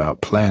carefully about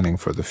planning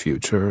for the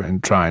future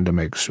and trying to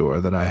make sure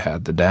that I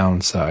had the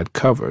downside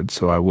covered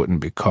so I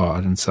wouldn't be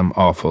caught in some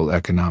awful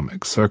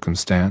economic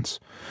circumstance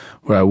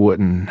where I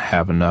wouldn't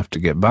have enough to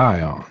get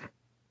by on.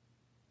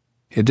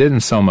 It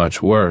didn't so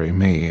much worry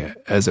me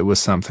as it was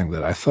something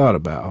that I thought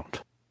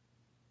about.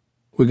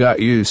 We got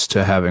used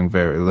to having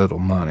very little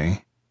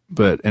money,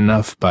 but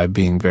enough by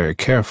being very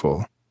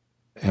careful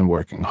and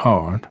working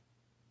hard.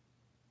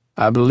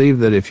 I believed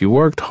that if you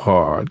worked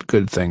hard,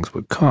 good things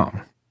would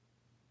come.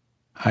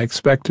 I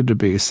expected to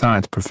be a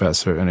science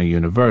professor in a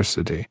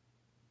university,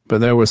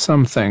 but there were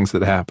some things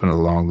that happened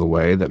along the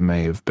way that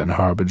may have been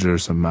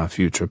harbingers of my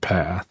future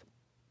path.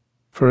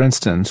 For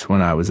instance,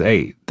 when I was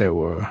 8, there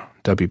were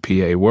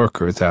WPA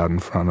workers out in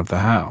front of the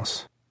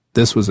house.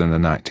 This was in the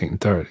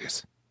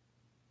 1930s.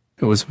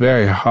 It was a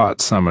very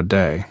hot summer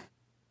day.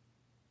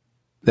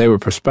 They were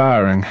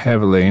perspiring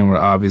heavily and were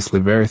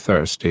obviously very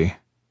thirsty.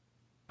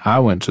 I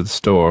went to the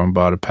store and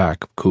bought a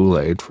pack of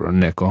Kool-Aid for a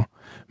nickel,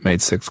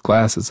 made 6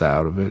 glasses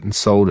out of it, and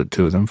sold it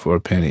to them for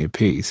a penny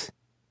apiece.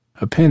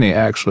 A penny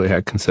actually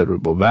had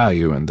considerable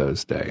value in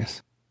those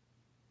days.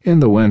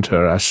 In the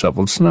winter, I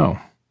shoveled snow.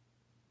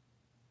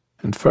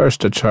 At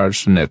first I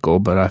charged a nickel,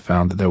 but I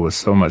found that there was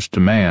so much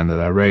demand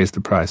that I raised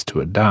the price to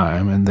a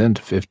dime and then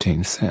to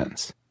 15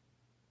 cents.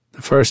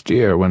 The first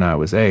year, when I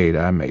was 8,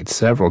 I made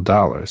several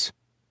dollars,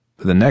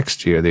 but the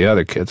next year the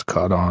other kids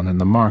caught on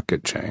and the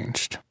market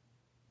changed.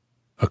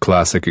 A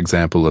classic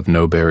example of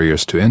no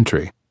barriers to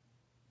entry.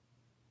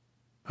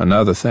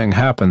 Another thing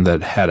happened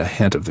that had a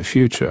hint of the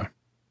future.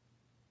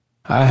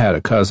 I had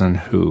a cousin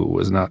who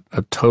was not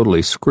a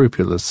totally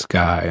scrupulous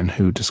guy and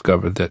who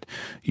discovered that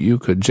you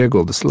could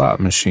jiggle the slot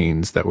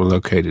machines that were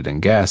located in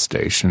gas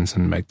stations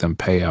and make them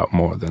pay out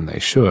more than they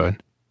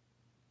should.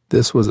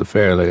 This was a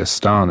fairly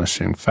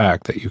astonishing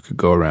fact that you could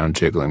go around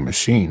jiggling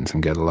machines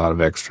and get a lot of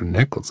extra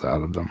nickels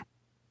out of them.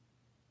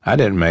 I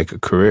didn't make a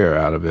career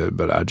out of it,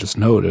 but I just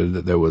noted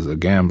that there was a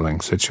gambling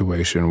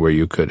situation where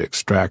you could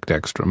extract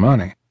extra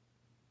money.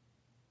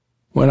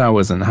 When I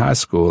was in high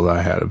school,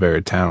 I had a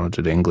very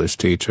talented English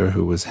teacher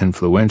who was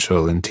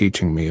influential in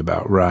teaching me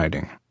about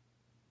writing.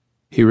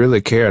 He really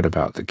cared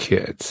about the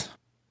kids.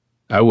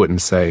 I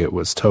wouldn't say it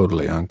was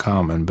totally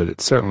uncommon, but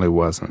it certainly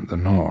wasn't the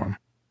norm.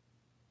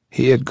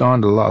 He had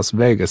gone to Las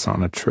Vegas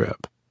on a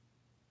trip.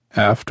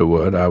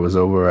 Afterward, I was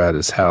over at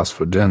his house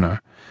for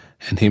dinner,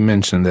 and he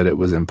mentioned that it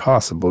was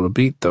impossible to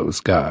beat those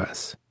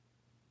guys.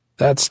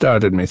 That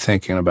started me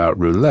thinking about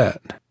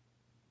roulette.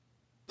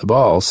 The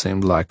ball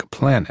seemed like a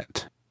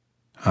planet.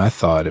 I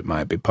thought it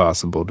might be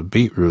possible to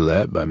beat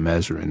roulette by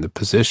measuring the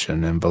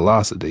position and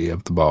velocity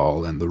of the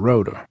ball and the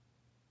rotor.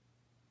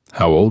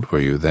 How old were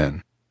you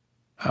then?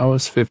 I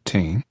was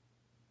 15.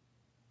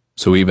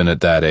 So even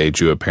at that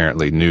age you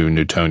apparently knew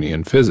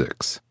Newtonian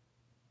physics.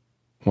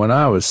 When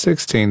I was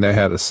 16, they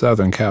had a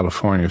Southern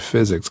California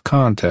physics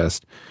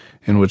contest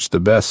in which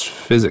the best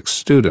physics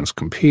students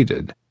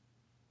competed.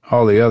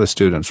 All the other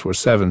students were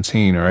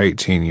 17 or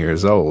 18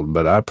 years old,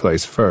 but I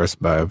placed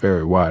first by a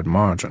very wide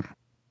margin.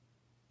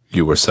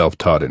 You were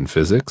self-taught in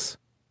physics?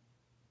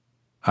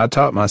 I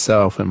taught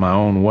myself in my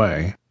own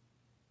way.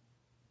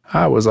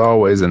 I was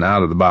always an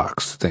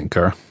out-of-the-box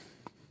thinker.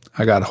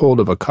 I got hold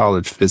of a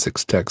college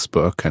physics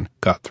textbook and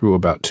got through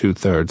about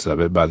 2/3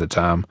 of it by the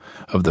time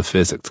of the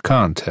physics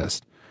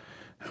contest,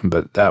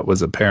 but that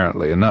was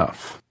apparently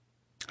enough.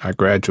 I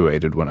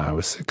graduated when I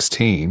was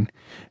 16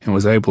 and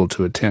was able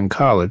to attend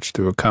college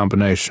through a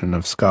combination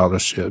of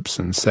scholarships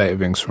and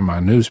savings from my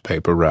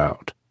newspaper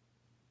route.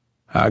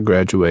 I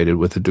graduated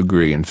with a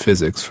degree in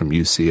physics from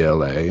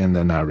UCLA, and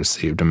then I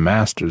received a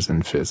master's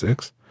in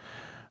physics.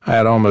 I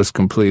had almost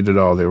completed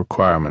all the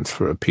requirements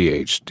for a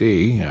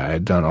PhD. I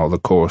had done all the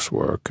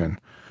coursework and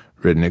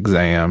written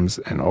exams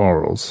and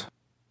orals,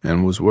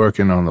 and was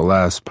working on the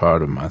last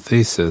part of my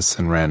thesis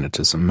and ran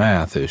into some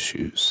math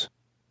issues.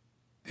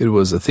 It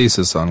was a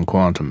thesis on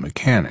quantum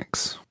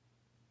mechanics.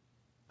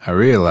 I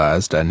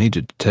realized I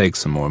needed to take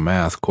some more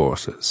math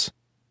courses.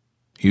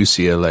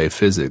 UCLA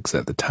physics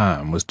at the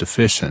time was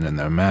deficient in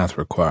their math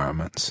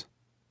requirements.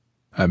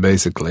 I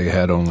basically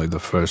had only the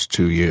first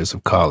 2 years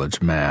of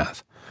college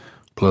math,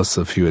 plus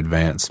a few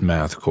advanced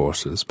math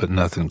courses, but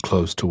nothing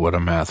close to what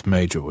a math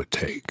major would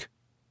take.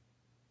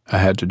 I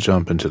had to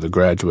jump into the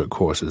graduate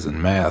courses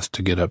in math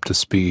to get up to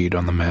speed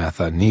on the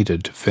math I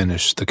needed to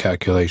finish the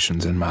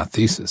calculations in my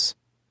thesis.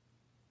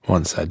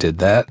 Once I did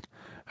that,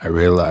 I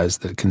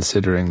realized that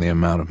considering the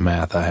amount of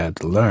math I had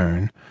to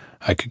learn,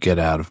 I could get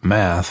out of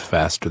math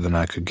faster than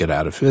I could get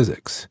out of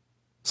physics,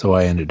 so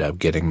I ended up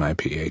getting my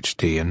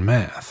PhD in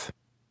math.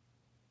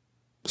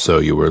 So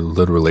you were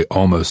literally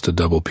almost a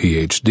double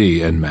PhD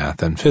in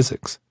math and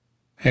physics.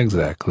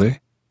 Exactly.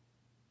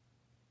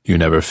 You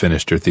never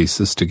finished your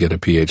thesis to get a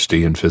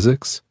PhD in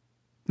physics?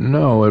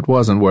 No, it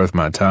wasn't worth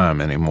my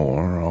time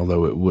anymore,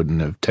 although it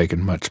wouldn't have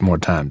taken much more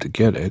time to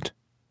get it.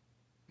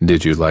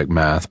 Did you like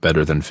math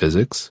better than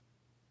physics?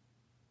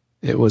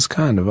 It was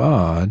kind of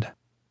odd.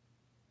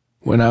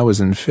 When I was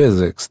in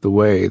physics, the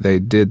way they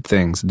did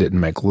things didn't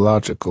make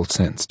logical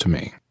sense to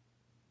me.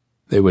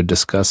 They would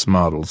discuss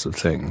models of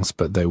things,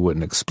 but they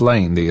wouldn't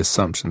explain the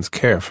assumptions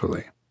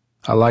carefully.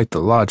 I liked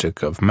the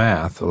logic of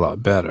math a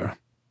lot better.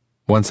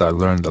 Once I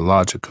learned the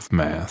logic of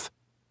math,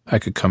 I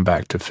could come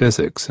back to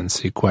physics and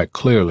see quite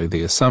clearly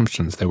the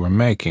assumptions they were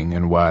making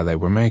and why they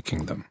were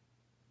making them.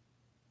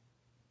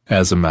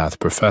 As a math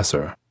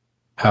professor,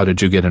 how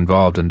did you get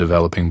involved in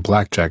developing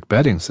blackjack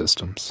betting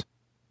systems?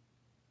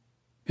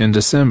 In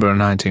December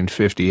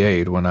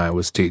 1958, when I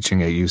was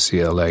teaching at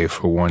UCLA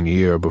for 1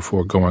 year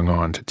before going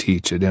on to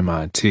teach at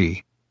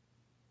MIT,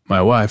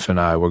 my wife and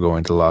I were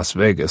going to Las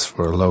Vegas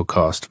for a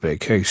low-cost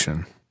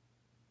vacation.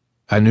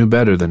 I knew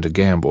better than to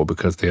gamble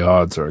because the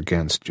odds are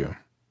against you.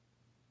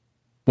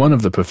 One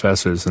of the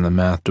professors in the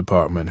math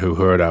department who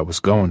heard I was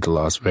going to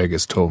Las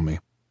Vegas told me,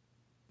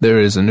 "There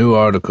is a new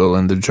article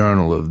in the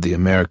Journal of the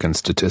American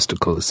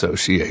Statistical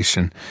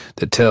Association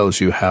that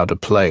tells you how to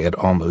play at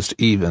almost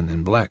even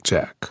in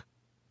blackjack."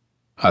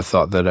 I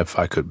thought that if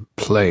I could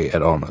play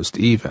at almost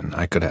even,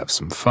 I could have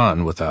some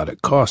fun without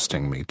it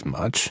costing me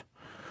much.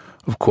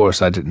 Of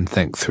course, I didn't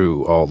think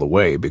through all the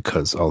way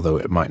because although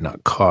it might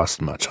not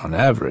cost much on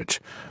average,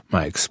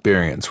 my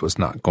experience was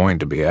not going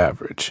to be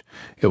average.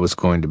 It was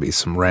going to be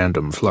some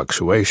random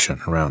fluctuation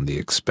around the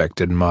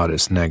expected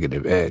modest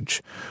negative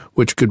edge,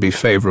 which could be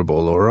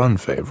favorable or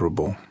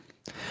unfavorable.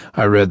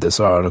 I read this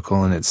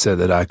article and it said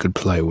that I could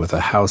play with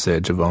a house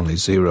edge of only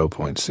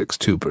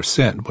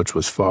 0.62%, which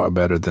was far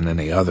better than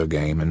any other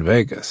game in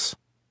Vegas.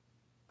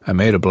 I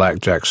made a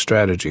blackjack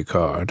strategy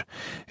card,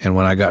 and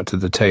when I got to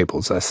the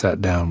tables, I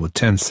sat down with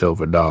 10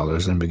 silver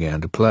dollars and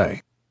began to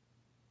play.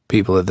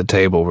 People at the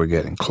table were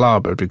getting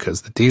clobbered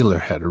because the dealer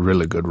had a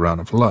really good run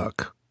of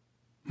luck.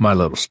 My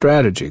little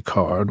strategy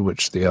card,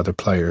 which the other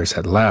players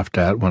had laughed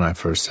at when I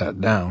first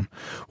sat down,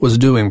 was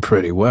doing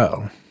pretty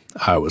well.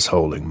 I was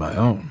holding my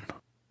own.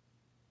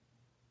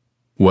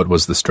 What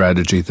was the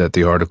strategy that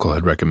the article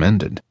had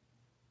recommended?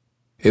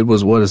 It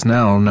was what is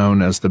now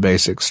known as the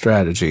basic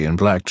strategy in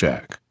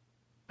blackjack.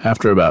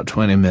 After about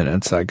 20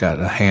 minutes, I got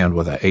a hand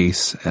with an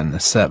ace and a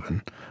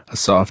 7, a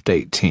soft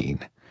 18,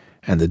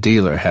 and the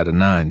dealer had a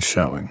 9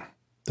 showing.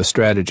 The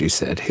strategy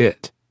said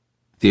hit.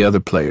 The other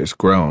players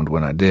groaned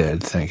when I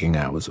did, thinking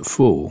I was a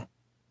fool.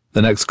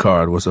 The next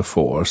card was a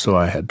 4, so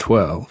I had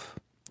 12.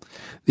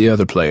 The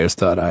other players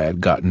thought I had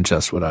gotten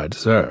just what I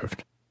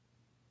deserved.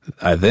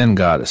 I then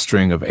got a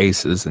string of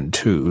aces and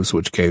 2s,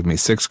 which gave me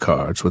 6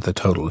 cards with a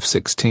total of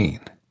 16.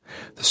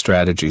 The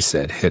strategy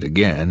said hit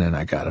again, and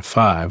I got a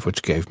 5,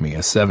 which gave me a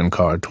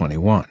 7-card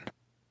 21.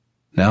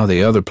 Now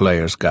the other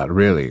players got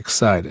really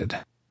excited.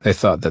 They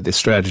thought that the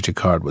strategy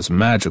card was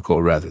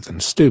magical rather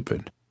than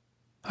stupid.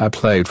 I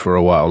played for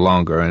a while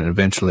longer and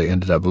eventually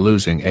ended up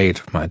losing 8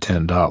 of my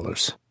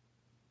 $10.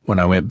 When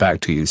I went back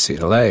to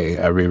UCLA,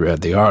 I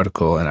reread the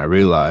article and I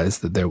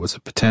realized that there was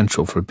a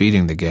potential for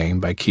beating the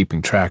game by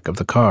keeping track of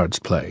the cards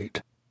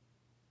played.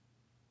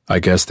 I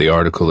guess the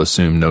article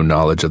assumed no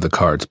knowledge of the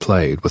cards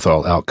played, with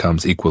all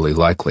outcomes equally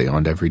likely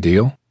on every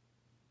deal?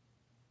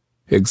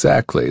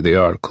 Exactly, the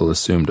article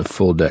assumed a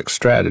full-deck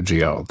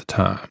strategy all the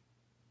time.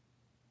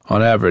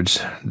 On average,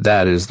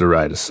 that is the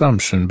right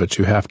assumption, but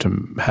you have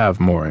to have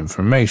more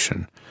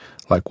information,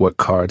 like what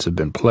cards have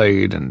been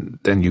played, and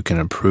then you can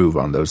improve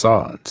on those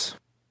odds.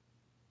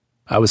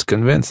 I was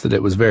convinced that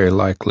it was very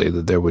likely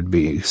that there would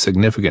be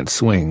significant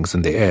swings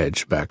in the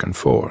edge back and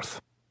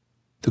forth.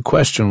 The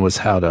question was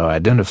how to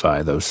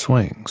identify those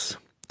swings.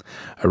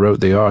 I wrote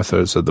the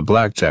authors of the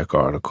blackjack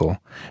article,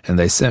 and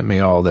they sent me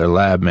all their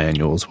lab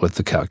manuals with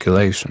the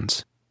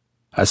calculations.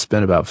 I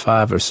spent about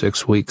 5 or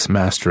 6 weeks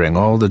mastering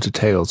all the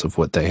details of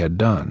what they had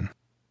done.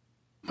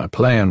 My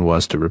plan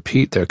was to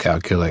repeat their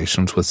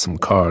calculations with some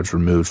cards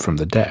removed from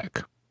the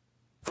deck.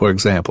 For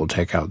example,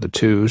 take out the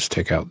 2s,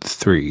 take out the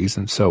 3s,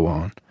 and so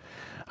on.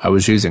 I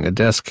was using a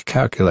desk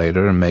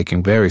calculator and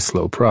making very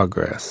slow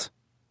progress.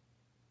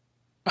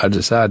 I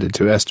decided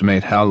to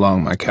estimate how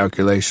long my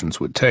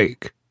calculations would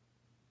take.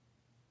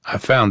 I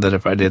found that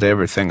if I did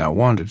everything I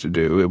wanted to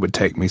do, it would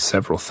take me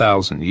several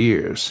thousand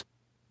years.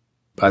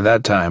 By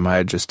that time, I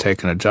had just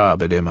taken a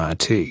job at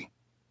MIT.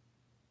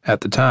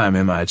 At the time,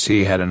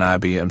 MIT had an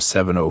IBM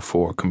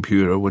 704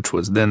 computer, which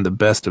was then the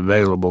best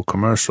available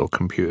commercial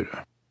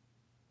computer.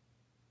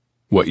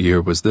 What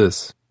year was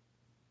this?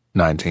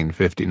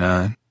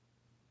 1959?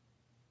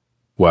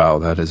 Wow,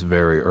 that is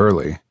very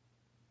early.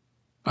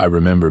 I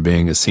remember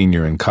being a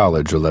senior in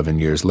college 11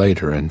 years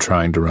later and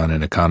trying to run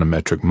an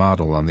econometric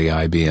model on the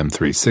IBM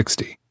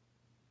 360.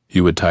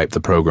 You would type the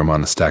program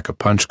on a stack of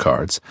punch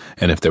cards,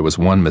 and if there was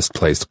one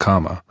misplaced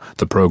comma,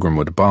 the program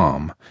would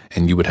bomb,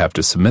 and you would have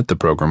to submit the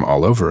program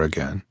all over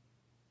again.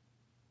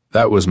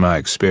 That was my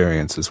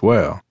experience as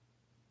well.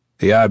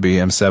 The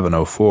IBM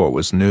 704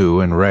 was new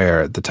and rare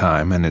at the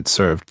time, and it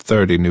served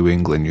 30 New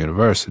England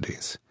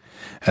universities.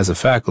 As a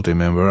faculty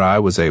member, I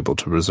was able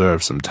to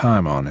reserve some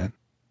time on it.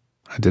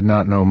 I did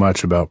not know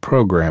much about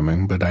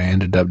programming, but I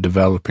ended up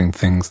developing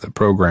things that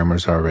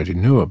programmers already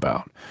knew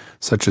about,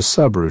 such as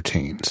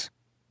subroutines.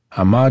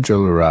 I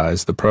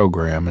modularized the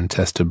program and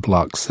tested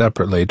blocks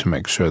separately to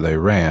make sure they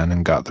ran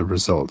and got the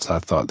results I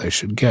thought they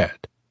should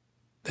get.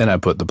 Then I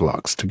put the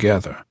blocks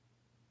together.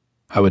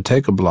 I would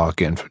take a block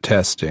in for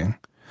testing.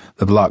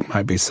 The block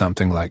might be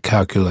something like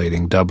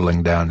calculating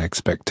doubling down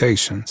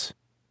expectations.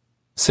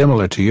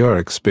 Similar to your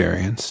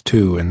experience,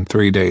 2 and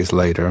 3 days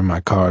later, my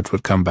cards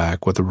would come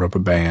back with a rubber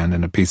band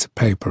and a piece of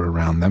paper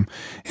around them,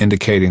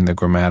 indicating the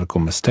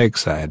grammatical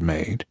mistakes I had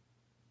made.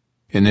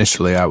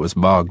 Initially, I was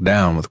bogged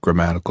down with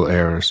grammatical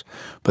errors,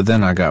 but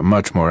then I got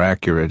much more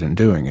accurate in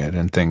doing it,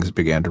 and things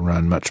began to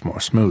run much more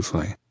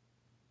smoothly.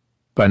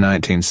 By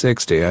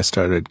 1960, I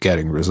started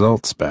getting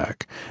results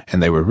back,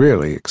 and they were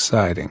really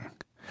exciting.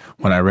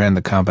 When I ran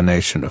the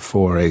combination of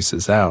 4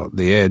 aces out,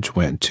 the edge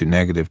went to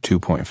negative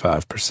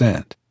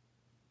 2.5%.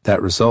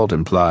 That result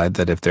implied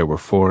that if there were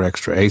 4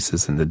 extra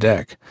aces in the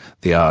deck,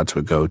 the odds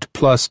would go to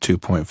plus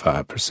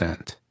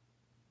 2.5%.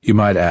 You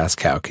might ask,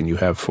 how can you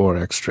have 4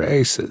 extra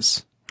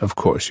aces? Of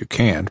course you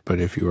can't,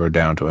 but if you are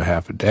down to a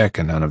half a deck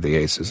and none of the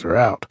aces are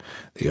out,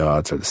 the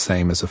odds are the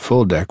same as a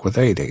full deck with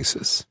 8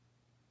 aces.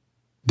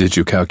 Did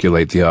you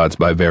calculate the odds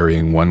by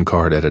varying 1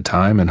 card at a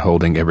time and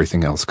holding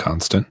everything else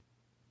constant?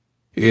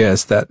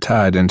 Yes, that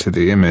tied into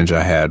the image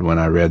I had when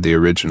I read the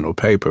original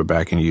paper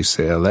back in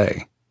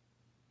UCLA.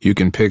 You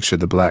can picture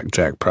the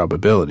blackjack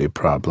probability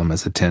problem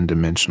as a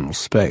 10-dimensional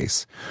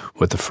space,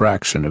 with the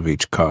fraction of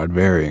each card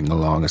varying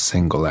along a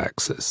single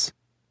axis.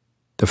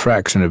 The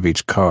fraction of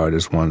each card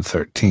is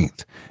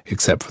 1/13,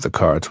 except for the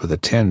cards with a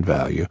 10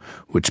 value,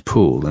 which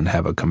pool and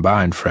have a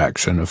combined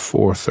fraction of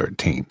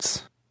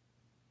 4/13.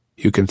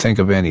 You can think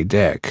of any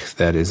deck,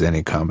 that is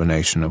any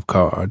combination of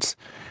cards,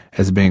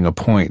 as being a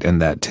point in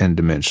that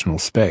 10-dimensional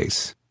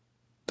space.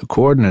 The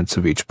coordinates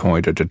of each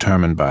point are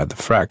determined by the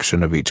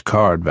fraction of each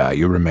card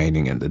value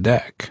remaining in the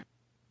deck.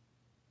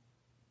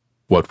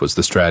 What was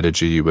the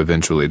strategy you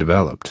eventually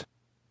developed?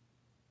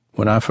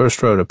 When I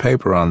first wrote a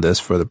paper on this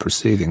for the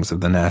Proceedings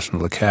of the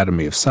National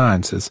Academy of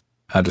Sciences,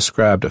 I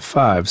described a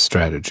 5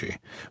 strategy,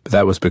 but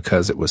that was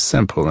because it was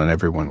simple and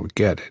everyone would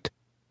get it.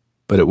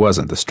 But it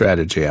wasn't the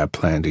strategy I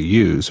planned to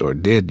use or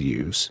did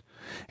use.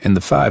 In the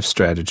 5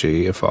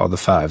 strategy, if all the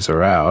 5s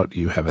are out,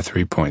 you have a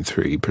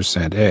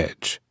 3.3%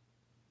 edge.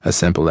 A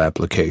simple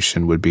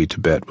application would be to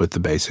bet with the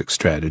basic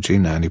strategy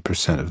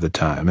 90% of the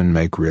time and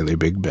make really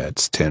big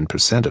bets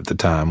 10% of the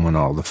time when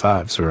all the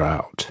 5s are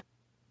out.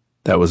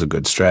 That was a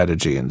good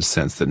strategy in the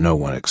sense that no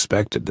one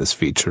expected this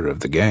feature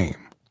of the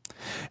game.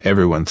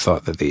 Everyone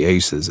thought that the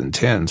aces and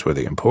 10s were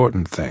the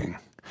important thing.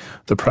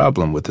 The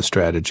problem with the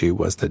strategy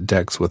was that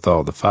decks with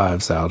all the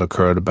 5s out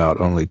occurred about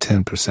only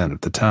 10%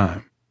 of the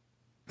time.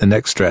 The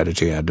next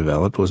strategy I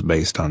developed was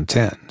based on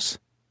 10s.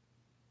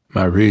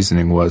 My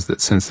reasoning was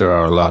that since there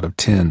are a lot of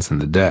 10s in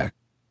the deck,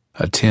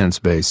 a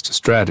 10s-based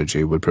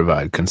strategy would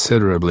provide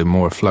considerably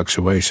more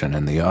fluctuation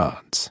in the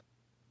odds.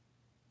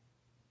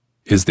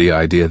 Is the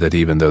idea that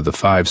even though the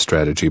 5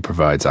 strategy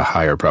provides a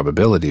higher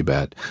probability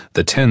bet,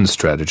 the 10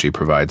 strategy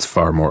provides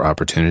far more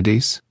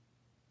opportunities?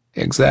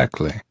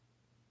 Exactly.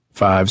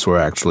 5s were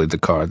actually the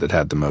card that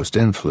had the most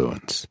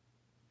influence.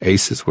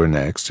 Aces were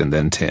next, and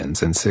then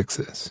 10s and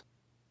 6s.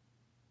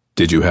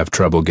 Did you have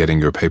trouble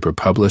getting your paper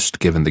published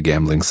given the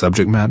gambling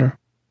subject matter?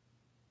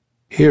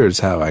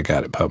 Here's how I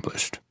got it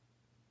published.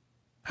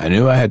 I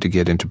knew I had to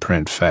get into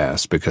print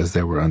fast because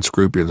there were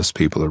unscrupulous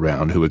people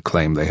around who would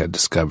claim they had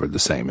discovered the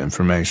same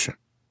information.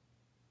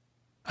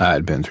 I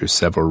had been through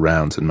several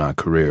rounds in my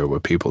career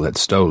where people had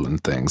stolen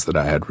things that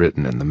I had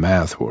written in the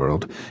math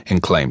world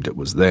and claimed it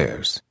was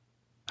theirs.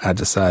 I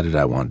decided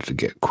I wanted to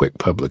get quick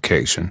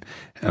publication,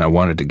 and I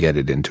wanted to get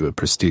it into a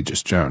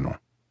prestigious journal.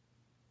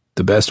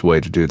 The best way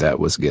to do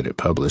that was get it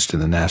published in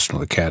the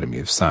National Academy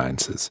of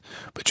Sciences,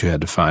 but you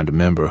had to find a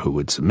member who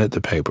would submit the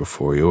paper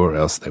for you or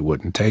else they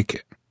wouldn't take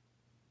it.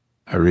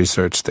 I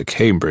researched the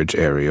Cambridge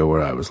area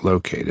where I was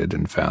located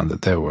and found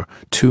that there were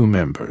 2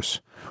 members.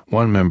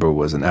 One member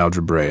was an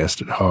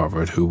algebraist at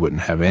Harvard who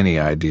wouldn't have any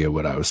idea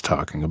what I was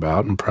talking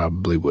about and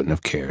probably wouldn't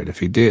have cared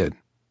if he did.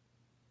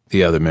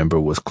 The other member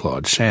was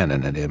Claude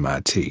Shannon at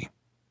MIT.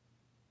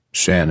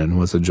 Shannon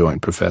was a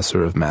joint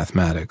professor of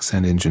mathematics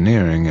and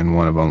engineering and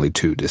one of only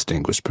 2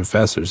 distinguished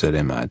professors at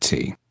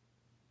MIT.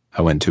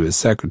 I went to his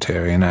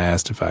secretary and I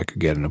asked if I could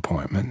get an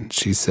appointment.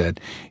 She said,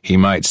 "He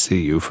might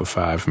see you for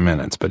 5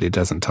 minutes, but he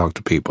doesn't talk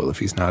to people if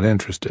he's not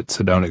interested,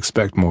 so don't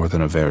expect more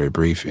than a very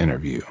brief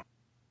interview."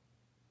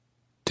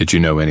 Did you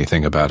know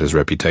anything about his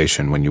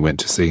reputation when you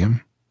went to see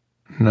him?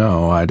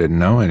 No, I didn't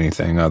know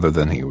anything other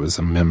than he was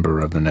a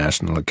member of the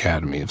National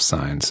Academy of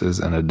Sciences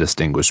and a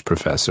distinguished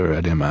professor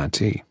at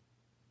MIT.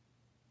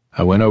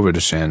 I went over to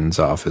Shannon's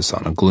office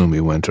on a gloomy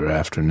winter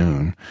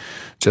afternoon,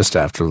 just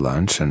after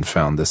lunch, and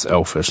found this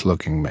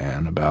elfish-looking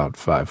man, about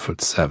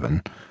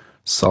 5'7",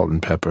 salt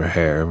and pepper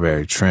hair,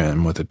 very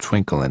trim, with a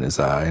twinkle in his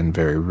eye and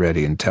very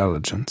ready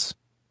intelligence.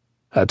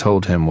 I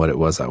told him what it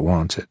was I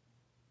wanted.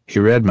 He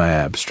read my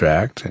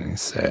abstract, and he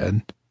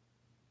said,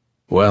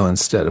 "Well,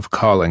 instead of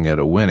calling it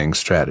a winning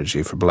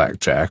strategy for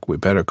blackjack, we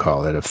better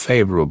call it a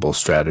favorable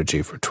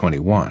strategy for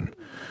 21,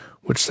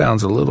 which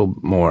sounds a little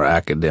more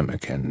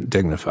academic and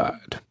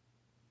dignified."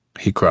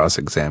 He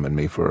cross-examined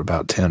me for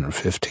about 10 or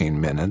 15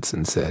 minutes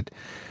and said,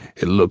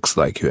 "It looks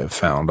like you have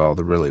found all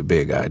the really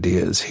big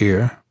ideas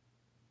here."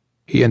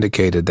 He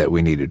indicated that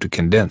we needed to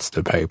condense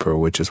the paper,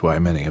 which is why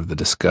many of the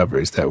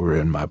discoveries that were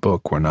in my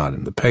book were not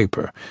in the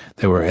paper.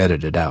 They were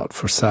edited out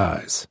for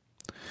size.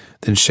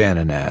 Then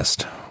Shannon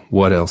asked,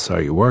 "What else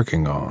are you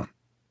working on?"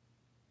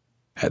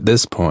 At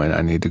this point,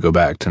 I need to go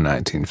back to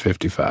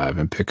 1955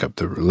 and pick up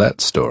the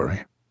roulette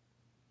story.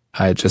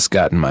 I had just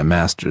gotten my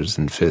master's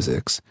in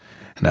physics,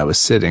 and I was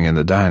sitting in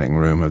the dining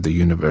room of the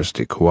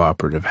University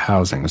Cooperative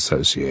Housing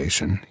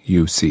Association,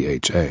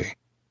 UCHA,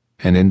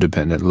 an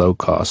independent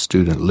low-cost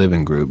student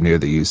living group near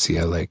the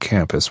UCLA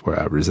campus where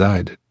I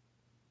resided.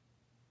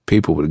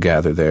 People would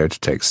gather there to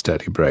take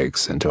study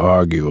breaks and to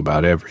argue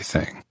about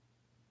everything.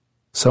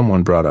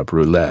 Someone brought up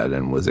roulette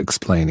and was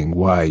explaining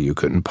why you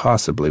couldn't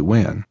possibly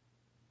win.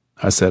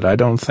 I said, "I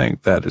don't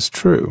think that is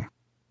true."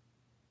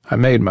 I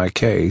made my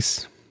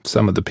case.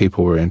 Some of the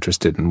people were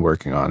interested in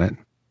working on it.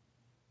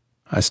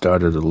 I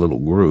started a little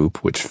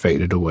group which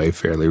faded away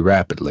fairly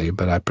rapidly,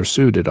 but I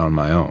pursued it on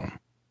my own.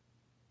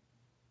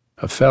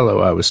 A fellow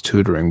I was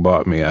tutoring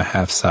bought me a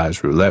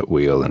half-size roulette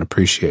wheel in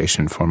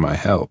appreciation for my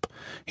help.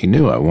 He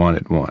knew I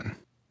wanted one.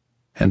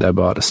 And I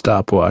bought a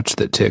stopwatch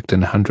that ticked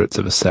in hundredths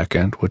of a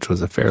second, which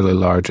was a fairly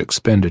large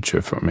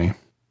expenditure for me.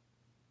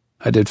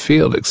 I did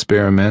field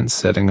experiments,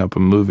 setting up a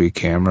movie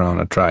camera on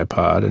a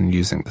tripod and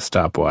using the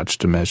stopwatch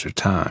to measure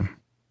time.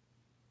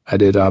 I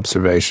did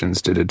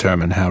observations to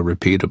determine how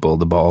repeatable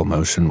the ball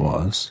motion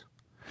was.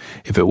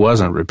 If it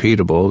wasn't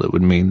repeatable, it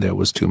would mean there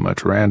was too much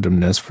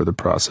randomness for the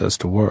process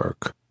to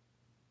work.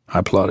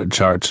 I plotted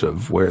charts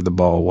of where the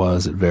ball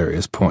was at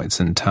various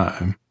points in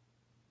time.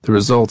 The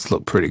results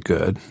looked pretty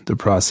good. The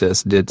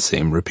process did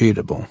seem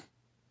repeatable.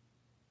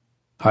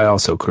 I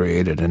also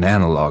created an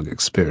analog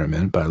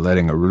experiment by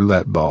letting a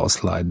roulette ball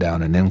slide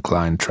down an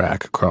inclined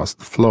track across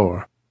the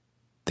floor.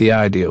 The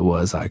idea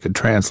was I could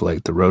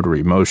translate the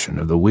rotary motion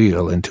of the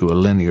wheel into a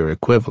linear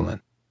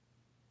equivalent.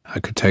 I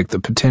could take the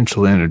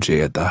potential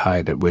energy at the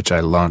height at which I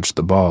launched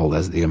the ball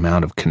as the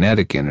amount of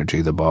kinetic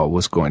energy the ball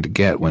was going to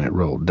get when it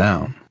rolled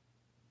down.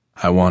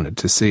 I wanted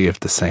to see if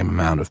the same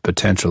amount of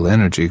potential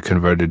energy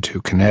converted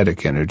to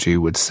kinetic energy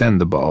would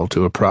send the ball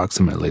to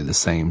approximately the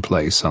same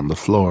place on the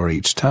floor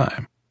each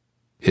time.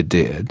 It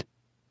did.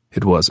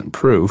 It wasn't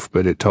proof,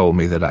 but it told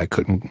me that I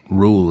couldn't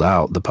rule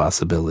out the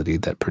possibility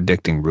that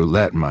predicting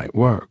roulette might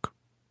work.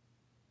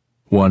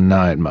 One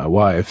night, my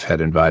wife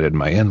had invited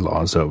my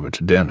in-laws over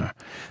to dinner,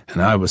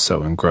 and I was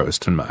so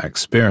engrossed in my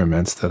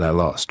experiments that I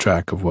lost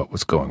track of what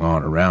was going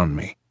on around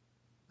me.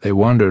 They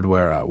wondered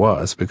where I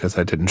was because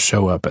I didn't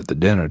show up at the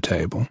dinner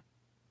table.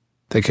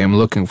 They came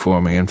looking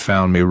for me and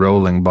found me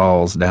rolling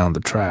balls down the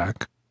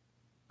track.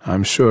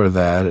 I'm sure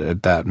that,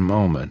 at that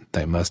moment,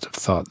 they must have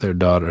thought their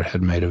daughter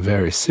had made a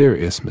very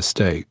serious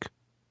mistake.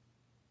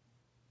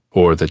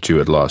 Or that you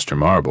had lost your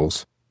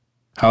marbles.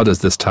 How does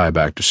this tie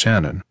back to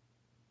Shannon?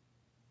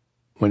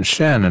 When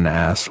Shannon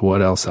asked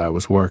what else I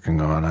was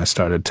working on, I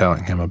started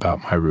telling him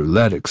about my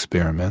roulette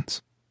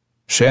experiments.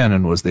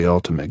 Shannon was the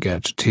ultimate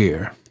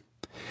gadgeteer.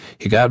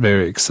 He got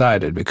very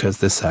excited because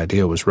this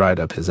idea was right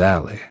up his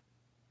alley.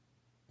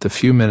 The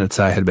few minutes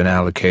I had been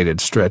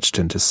allocated stretched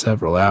into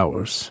several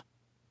hours.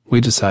 We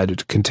decided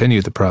to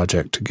continue the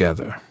project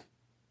together.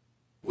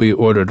 We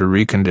ordered a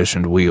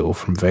reconditioned wheel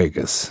from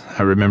Vegas.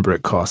 I remember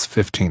it cost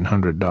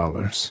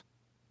 $1,500.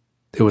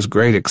 There was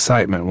great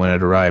excitement when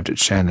it arrived at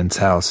Shannon's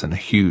house in a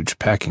huge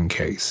packing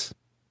case.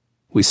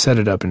 We set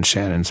it up in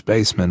Shannon's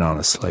basement on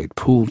a slate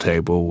pool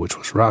table, which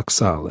was rock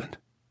solid.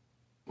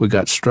 We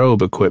got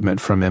strobe equipment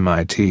from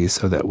MIT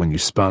so that when you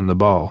spun the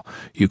ball,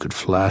 you could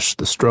flash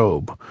the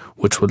strobe,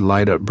 which would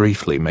light up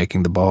briefly,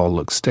 making the ball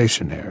look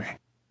stationary.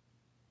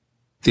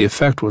 The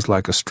effect was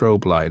like a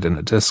strobe light in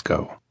a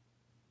disco.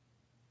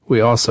 We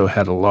also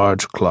had a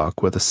large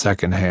clock with a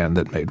second hand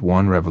that made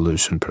 1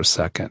 revolution per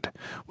second,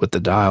 with the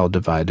dial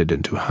divided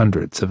into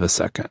hundredths of a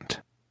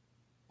second.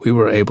 We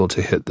were able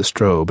to hit the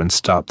strobe and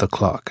stop the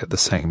clock at the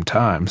same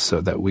time so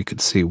that we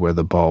could see where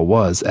the ball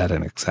was at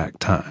an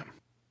exact time.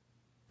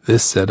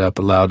 This setup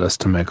allowed us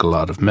to make a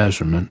lot of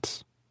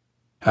measurements.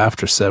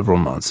 After several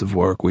months of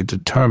work, we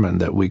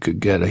determined that we could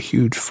get a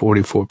huge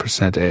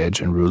 44%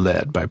 edge in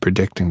roulette by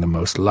predicting the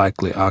most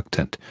likely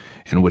octant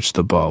in which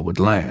the ball would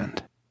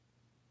land.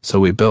 So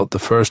we built the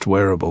first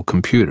wearable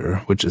computer,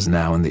 which is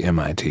now in the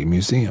MIT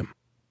Museum.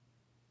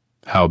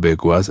 How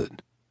big was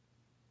it?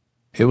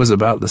 It was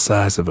about the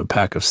size of a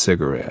pack of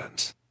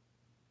cigarettes.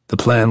 The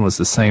plan was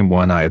the same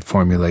one I had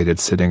formulated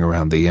sitting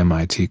around the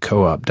MIT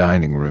co-op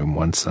dining room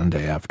one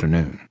Sunday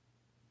afternoon.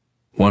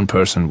 One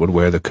person would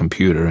wear the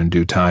computer and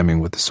do timing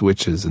with the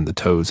switches in the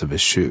toes of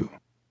his shoe.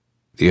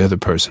 The other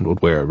person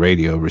would wear a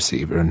radio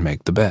receiver and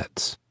make the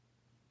bets.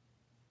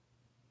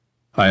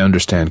 I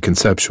understand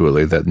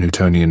conceptually that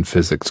Newtonian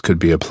physics could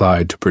be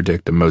applied to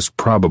predict a most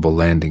probable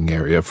landing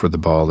area for the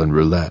ball in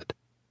roulette.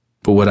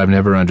 But what I've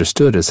never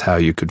understood is how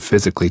you could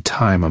physically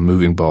time a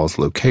moving ball's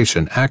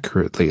location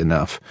accurately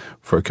enough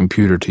for a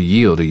computer to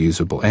yield a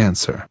usable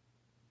answer.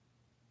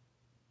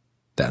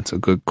 That's a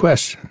good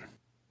question.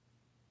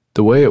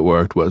 The way it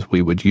worked was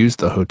we would use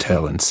the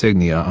hotel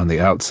insignia on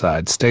the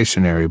outside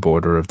stationary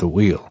border of the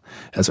wheel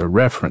as a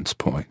reference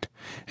point,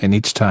 and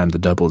each time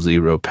the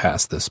 00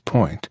 passed this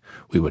point,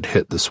 we would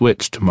hit the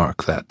switch to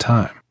mark that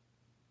time.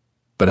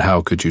 But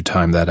how could you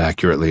time that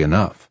accurately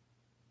enough?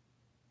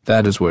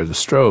 That is where the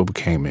strobe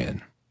came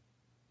in.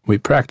 We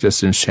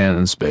practiced in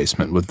Shannon's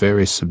basement with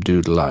very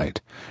subdued light,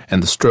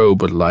 and the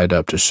strobe would light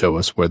up to show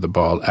us where the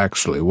ball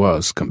actually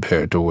was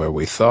compared to where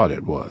we thought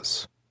it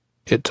was.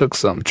 It took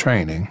some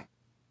training.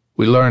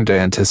 We learned to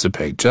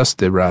anticipate just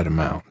the right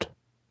amount.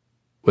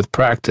 With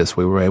practice,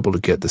 we were able to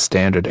get the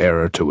standard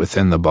error to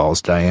within the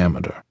ball's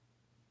diameter.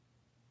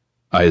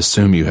 I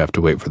assume you have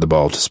to wait for the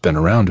ball to spin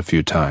around a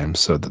few times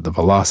so that the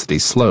velocity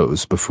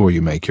slows before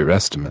you make your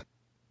estimate.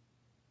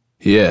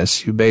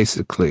 Yes, you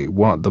basically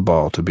want the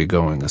ball to be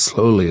going as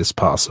slowly as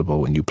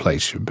possible when you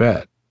place your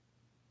bet,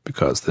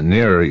 because the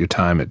nearer you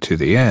time it to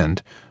the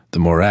end, the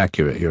more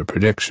accurate your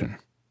prediction.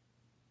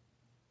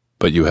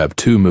 But you have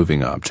 2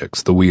 moving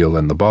objects, the wheel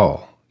and the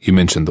ball. You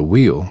mentioned the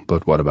wheel,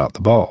 but what about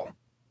the ball?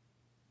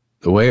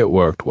 The way it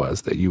worked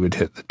was that you would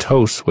hit the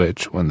toe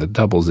switch when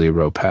the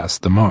 00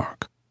 passed the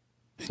mark,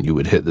 and you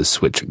would hit the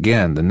switch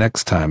again the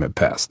next time it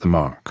passed the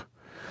mark.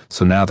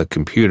 So now the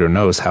computer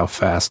knows how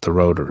fast the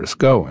rotor is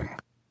going.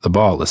 The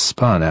ball is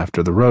spun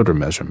after the rotor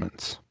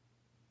measurements.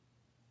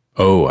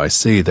 Oh, I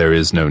see, there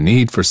is no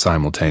need for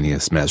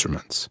simultaneous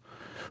measurements.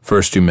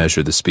 First you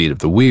measure the speed of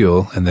the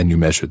wheel, and then you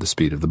measure the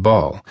speed of the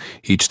ball,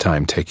 each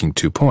time taking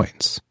 2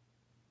 points.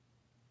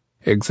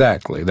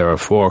 Exactly, there are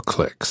 4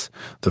 clicks.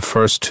 The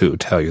first 2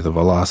 tell you the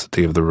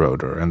velocity of the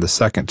rotor, and the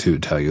second 2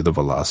 tell you the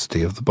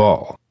velocity of the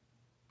ball.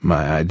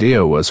 My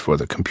idea was for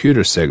the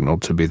computer signal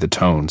to be the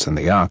tones in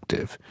the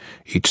octave,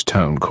 each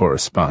tone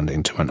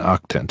corresponding to an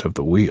octant of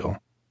the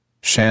wheel.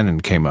 Shannon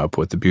came up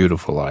with the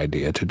beautiful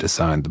idea to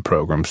design the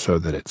program so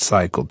that it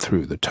cycled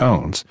through the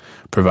tones,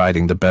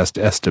 providing the best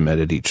estimate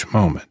at each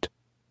moment.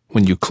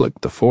 When you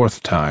clicked the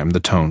fourth time, the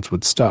tones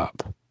would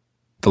stop.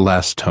 The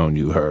last tone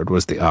you heard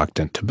was the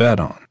octant to bet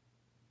on.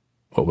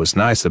 What was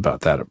nice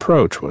about that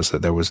approach was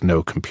that there was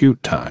no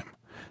compute time.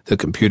 The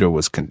computer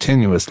was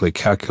continuously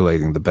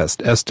calculating the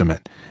best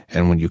estimate,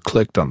 and when you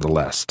clicked on the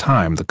last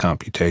time, the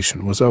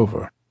computation was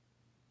over.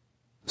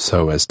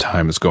 So as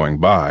time is going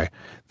by,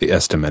 the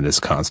estimate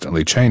is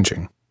constantly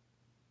changing.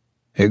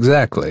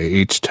 Exactly,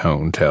 each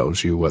tone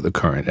tells you what the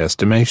current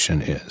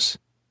estimation is.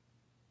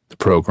 The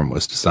program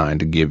was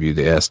designed to give you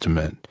the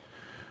estimate,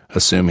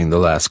 assuming the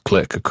last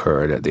click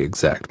occurred at the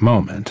exact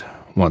moment.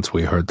 Once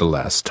we heard the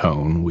last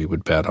tone, we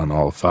would bet on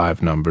all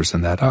 5 numbers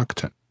in that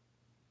octant.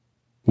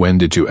 When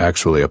did you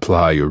actually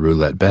apply your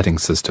roulette betting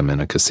system in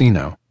a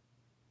casino?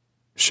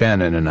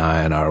 Shannon and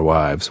I and our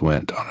wives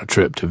went on a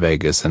trip to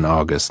Vegas in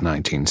August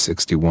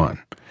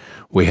 1961.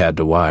 We had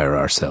to wire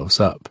ourselves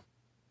up.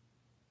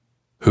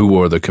 Who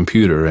wore the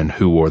computer and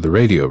who wore the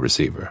radio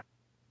receiver?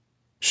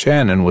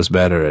 Shannon was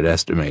better at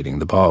estimating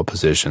the ball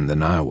position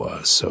than I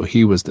was, so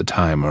he was the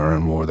timer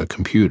and wore the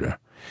computer.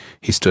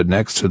 He stood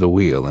next to the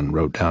wheel and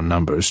wrote down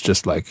numbers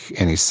just like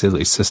any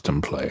silly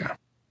system player.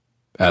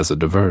 As a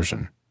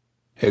diversion.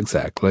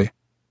 Exactly.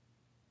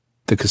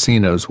 The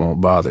casinos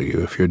won't bother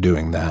you if you're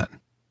doing that.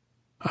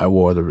 I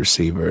wore the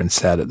receiver and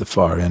sat at the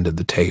far end of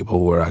the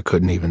table where I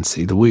couldn't even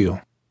see the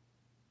wheel.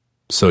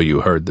 So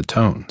you heard the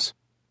tones?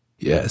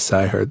 Yes,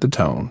 I heard the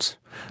tones.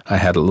 I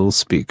had a little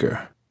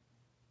speaker.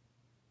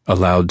 A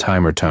loud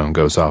timer tone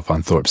goes off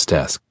on Thorp's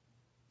desk.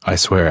 I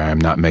swear I am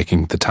not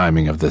making the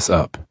timing of this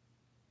up.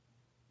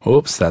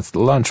 Oops, that's the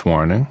lunch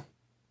warning.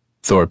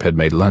 Thorp had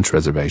made lunch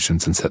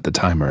reservations and set the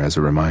timer as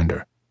a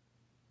reminder.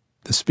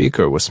 The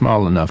speaker was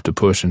small enough to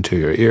push into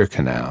your ear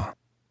canal.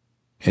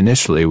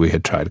 Initially, we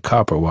had tried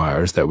copper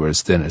wires that were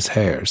as thin as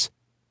hairs,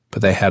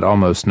 but they had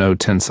almost no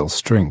tensile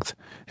strength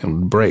and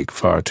would break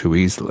far too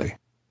easily.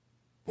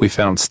 We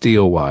found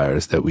steel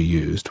wires that we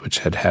used, which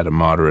had a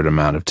moderate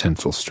amount of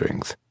tensile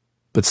strength,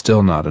 but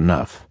still not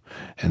enough,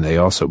 and they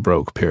also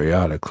broke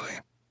periodically.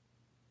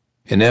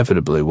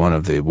 Inevitably, one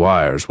of the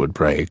wires would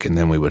break, and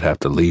then we would have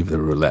to leave the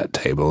roulette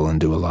table and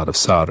do a lot of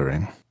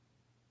soldering.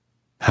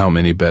 How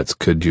many bets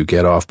could you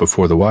get off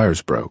before the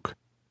wires broke?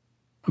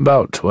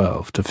 About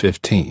 12 to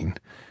 15,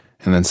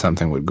 and then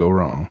something would go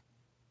wrong.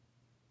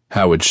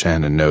 How would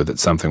Shannon know that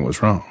something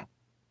was wrong?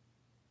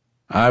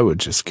 I would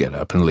just get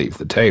up and leave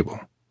the table.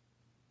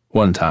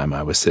 One time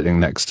I was sitting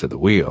next to the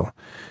wheel,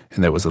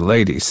 and there was a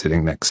lady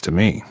sitting next to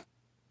me.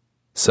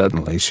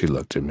 Suddenly she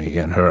looked at me,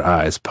 and her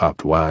eyes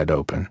popped wide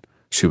open.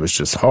 She was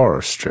just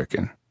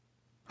horror-stricken.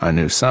 I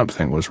knew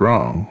something was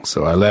wrong,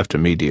 so I left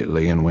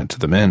immediately and went to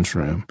the men's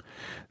room.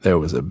 There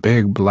was a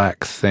big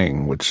black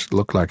thing which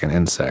looked like an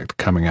insect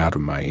coming out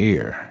of my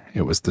ear.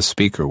 It was the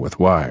speaker with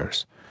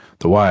wires.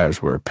 The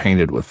wires were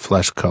painted with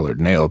flesh-colored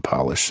nail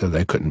polish so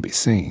they couldn't be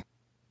seen.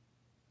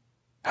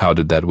 How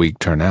did that week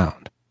turn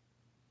out?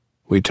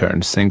 We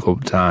turned single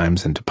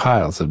dimes into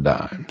piles of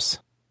dimes.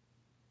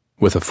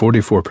 With a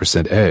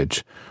 44%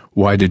 edge,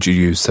 why did you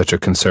use such a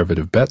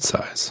conservative bet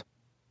size?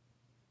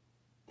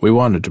 We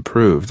wanted to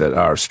prove that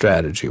our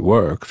strategy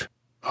worked.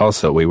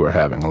 Also, we were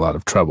having a lot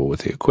of trouble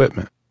with the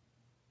equipment.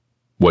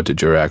 What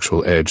did your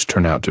actual edge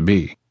turn out to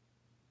be?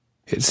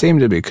 It seemed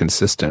to be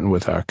consistent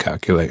with our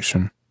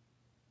calculation.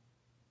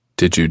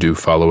 Did you do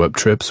follow-up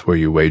trips where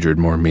you wagered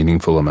more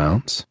meaningful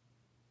amounts?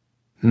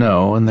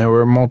 No, and there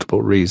were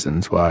multiple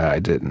reasons why I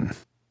didn't.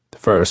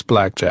 First,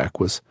 blackjack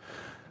was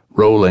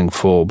rolling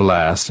full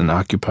blast and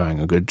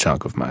occupying a good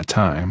chunk of my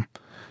time.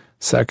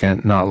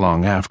 Second, not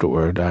long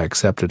afterward, I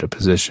accepted a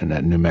position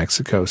at New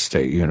Mexico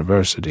State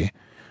University,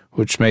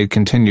 which made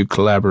continued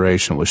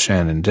collaboration with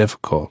Shannon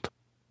difficult.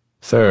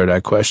 Third, I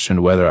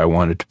questioned whether I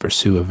wanted to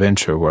pursue a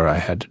venture where I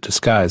had to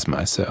disguise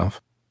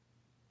myself.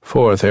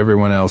 Fourth,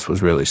 everyone else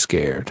was really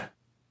scared.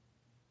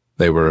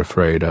 They were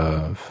afraid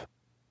of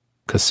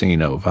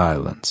casino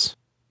violence.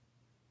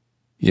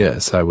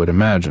 Yes, I would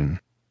imagine.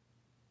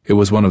 It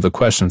was one of the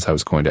questions I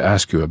was going to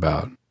ask you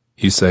about.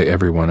 You say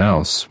everyone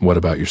else. What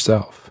about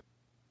yourself?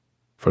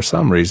 For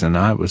some reason,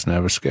 I was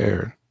never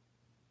scared.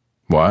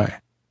 Why?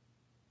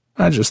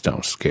 I just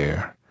don't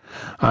scare.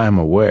 I am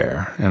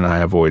aware, and I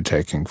avoid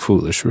taking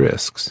foolish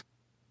risks.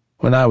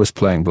 When I was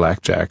playing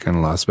blackjack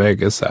in Las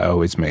Vegas, I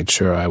always made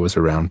sure I was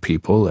around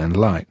people and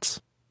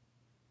lights.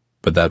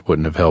 But that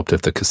wouldn't have helped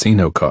if the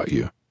casino caught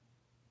you.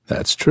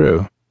 That's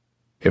true.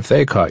 If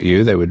they caught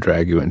you, they would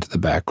drag you into the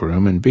back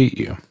room and beat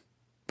you.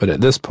 But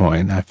at this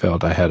point, I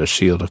felt I had a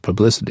shield of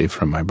publicity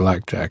from my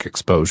blackjack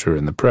exposure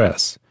in the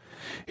press.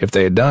 If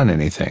they had done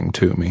anything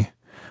to me,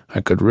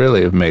 I could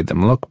really have made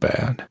them look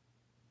bad.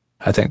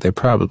 I think they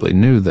probably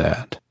knew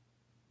that.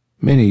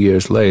 Many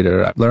years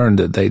later, I learned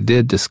that they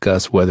did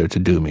discuss whether to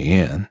do me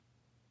in.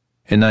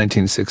 In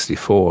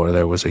 1964,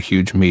 there was a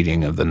huge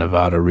meeting of the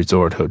Nevada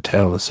Resort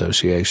Hotel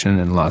Association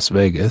in Las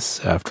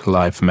Vegas after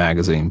Life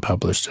magazine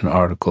published an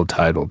article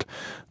titled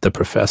 "The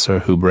Professor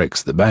Who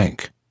Breaks the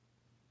Bank,"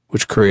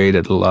 which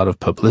created a lot of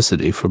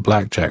publicity for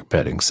blackjack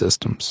betting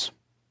systems.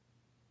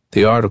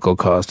 The article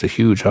caused a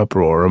huge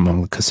uproar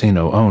among the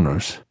casino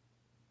owners,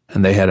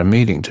 and they had a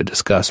meeting to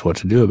discuss what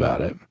to do about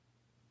it.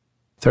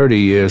 30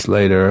 years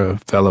later, a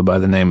fellow by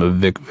the name of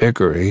Vic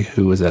Vickery,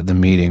 who was at the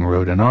meeting,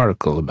 wrote an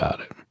article about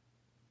it.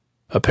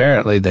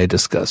 Apparently, they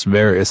discussed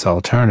various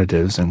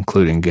alternatives,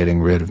 including getting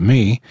rid of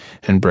me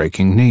and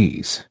breaking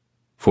knees.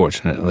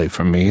 Fortunately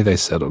for me, they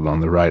settled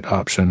on the right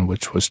option,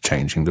 which was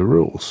changing the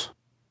rules.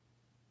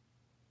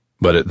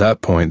 But at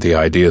that point, the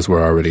ideas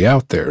were already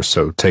out there,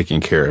 so taking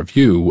care of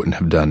you wouldn't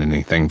have done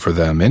anything for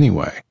them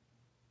anyway.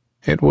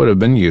 It would have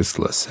been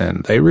useless,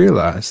 and they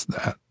realized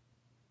that.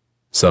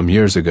 Some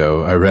years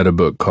ago, I read a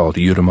book called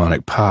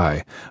Eudaimonic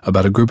Pi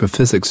about a group of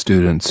physics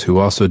students who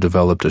also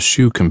developed a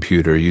shoe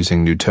computer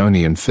using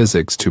Newtonian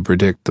physics to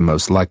predict the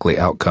most likely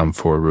outcome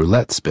for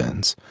roulette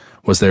spins.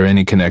 Was there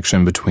any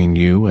connection between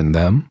you and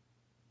them?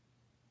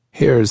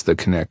 Here's the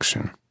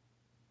connection.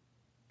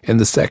 In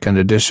the second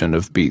edition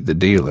of Beat the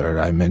Dealer,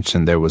 I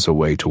mentioned there was a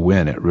way to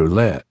win at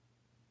roulette.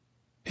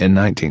 In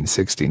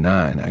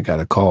 1969, I got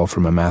a call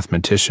from a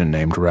mathematician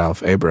named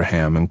Ralph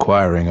Abraham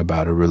inquiring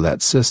about a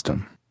roulette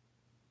system.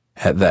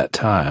 At that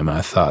time,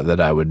 I thought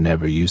that I would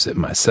never use it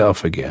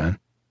myself again,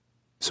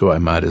 so I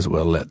might as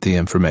well let the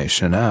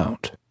information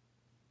out.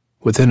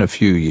 Within a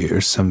few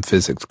years, some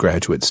physics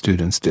graduate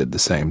students did the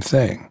same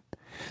thing.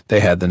 They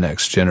had the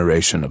next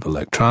generation of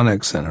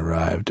electronics and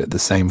arrived at the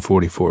same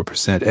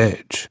 44%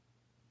 edge.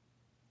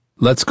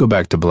 Let's go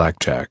back to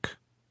blackjack.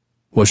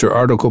 Was your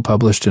article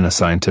published in a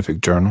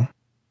scientific journal?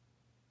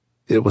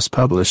 It was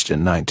published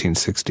in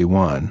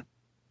 1961,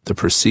 the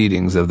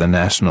Proceedings of the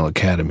National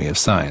Academy of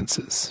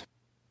Sciences.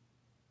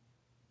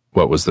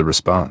 What was the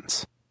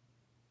response?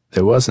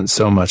 There wasn't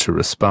so much a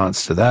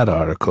response to that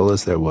article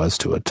as there was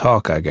to a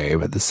talk I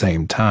gave at the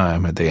same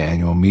time at the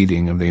annual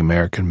meeting of the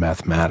American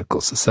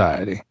Mathematical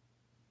Society.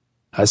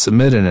 I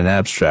submitted an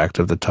abstract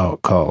of the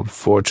talk called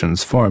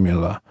Fortune's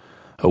Formula,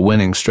 a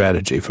winning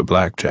strategy for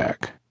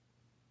blackjack.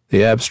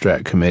 The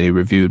abstract committee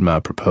reviewed my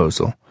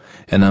proposal,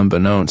 and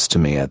unbeknownst to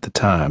me at the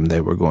time, they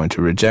were going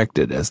to reject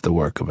it as the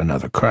work of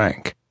another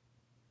crank.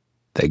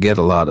 They get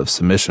a lot of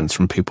submissions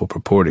from people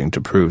purporting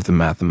to prove the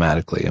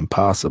mathematically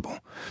impossible,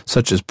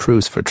 such as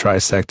proofs for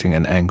trisecting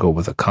an angle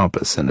with a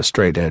compass and a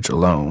straight edge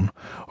alone,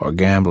 or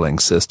gambling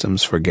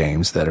systems for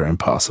games that are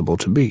impossible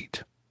to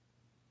beat.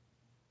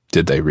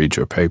 Did they read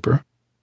your paper?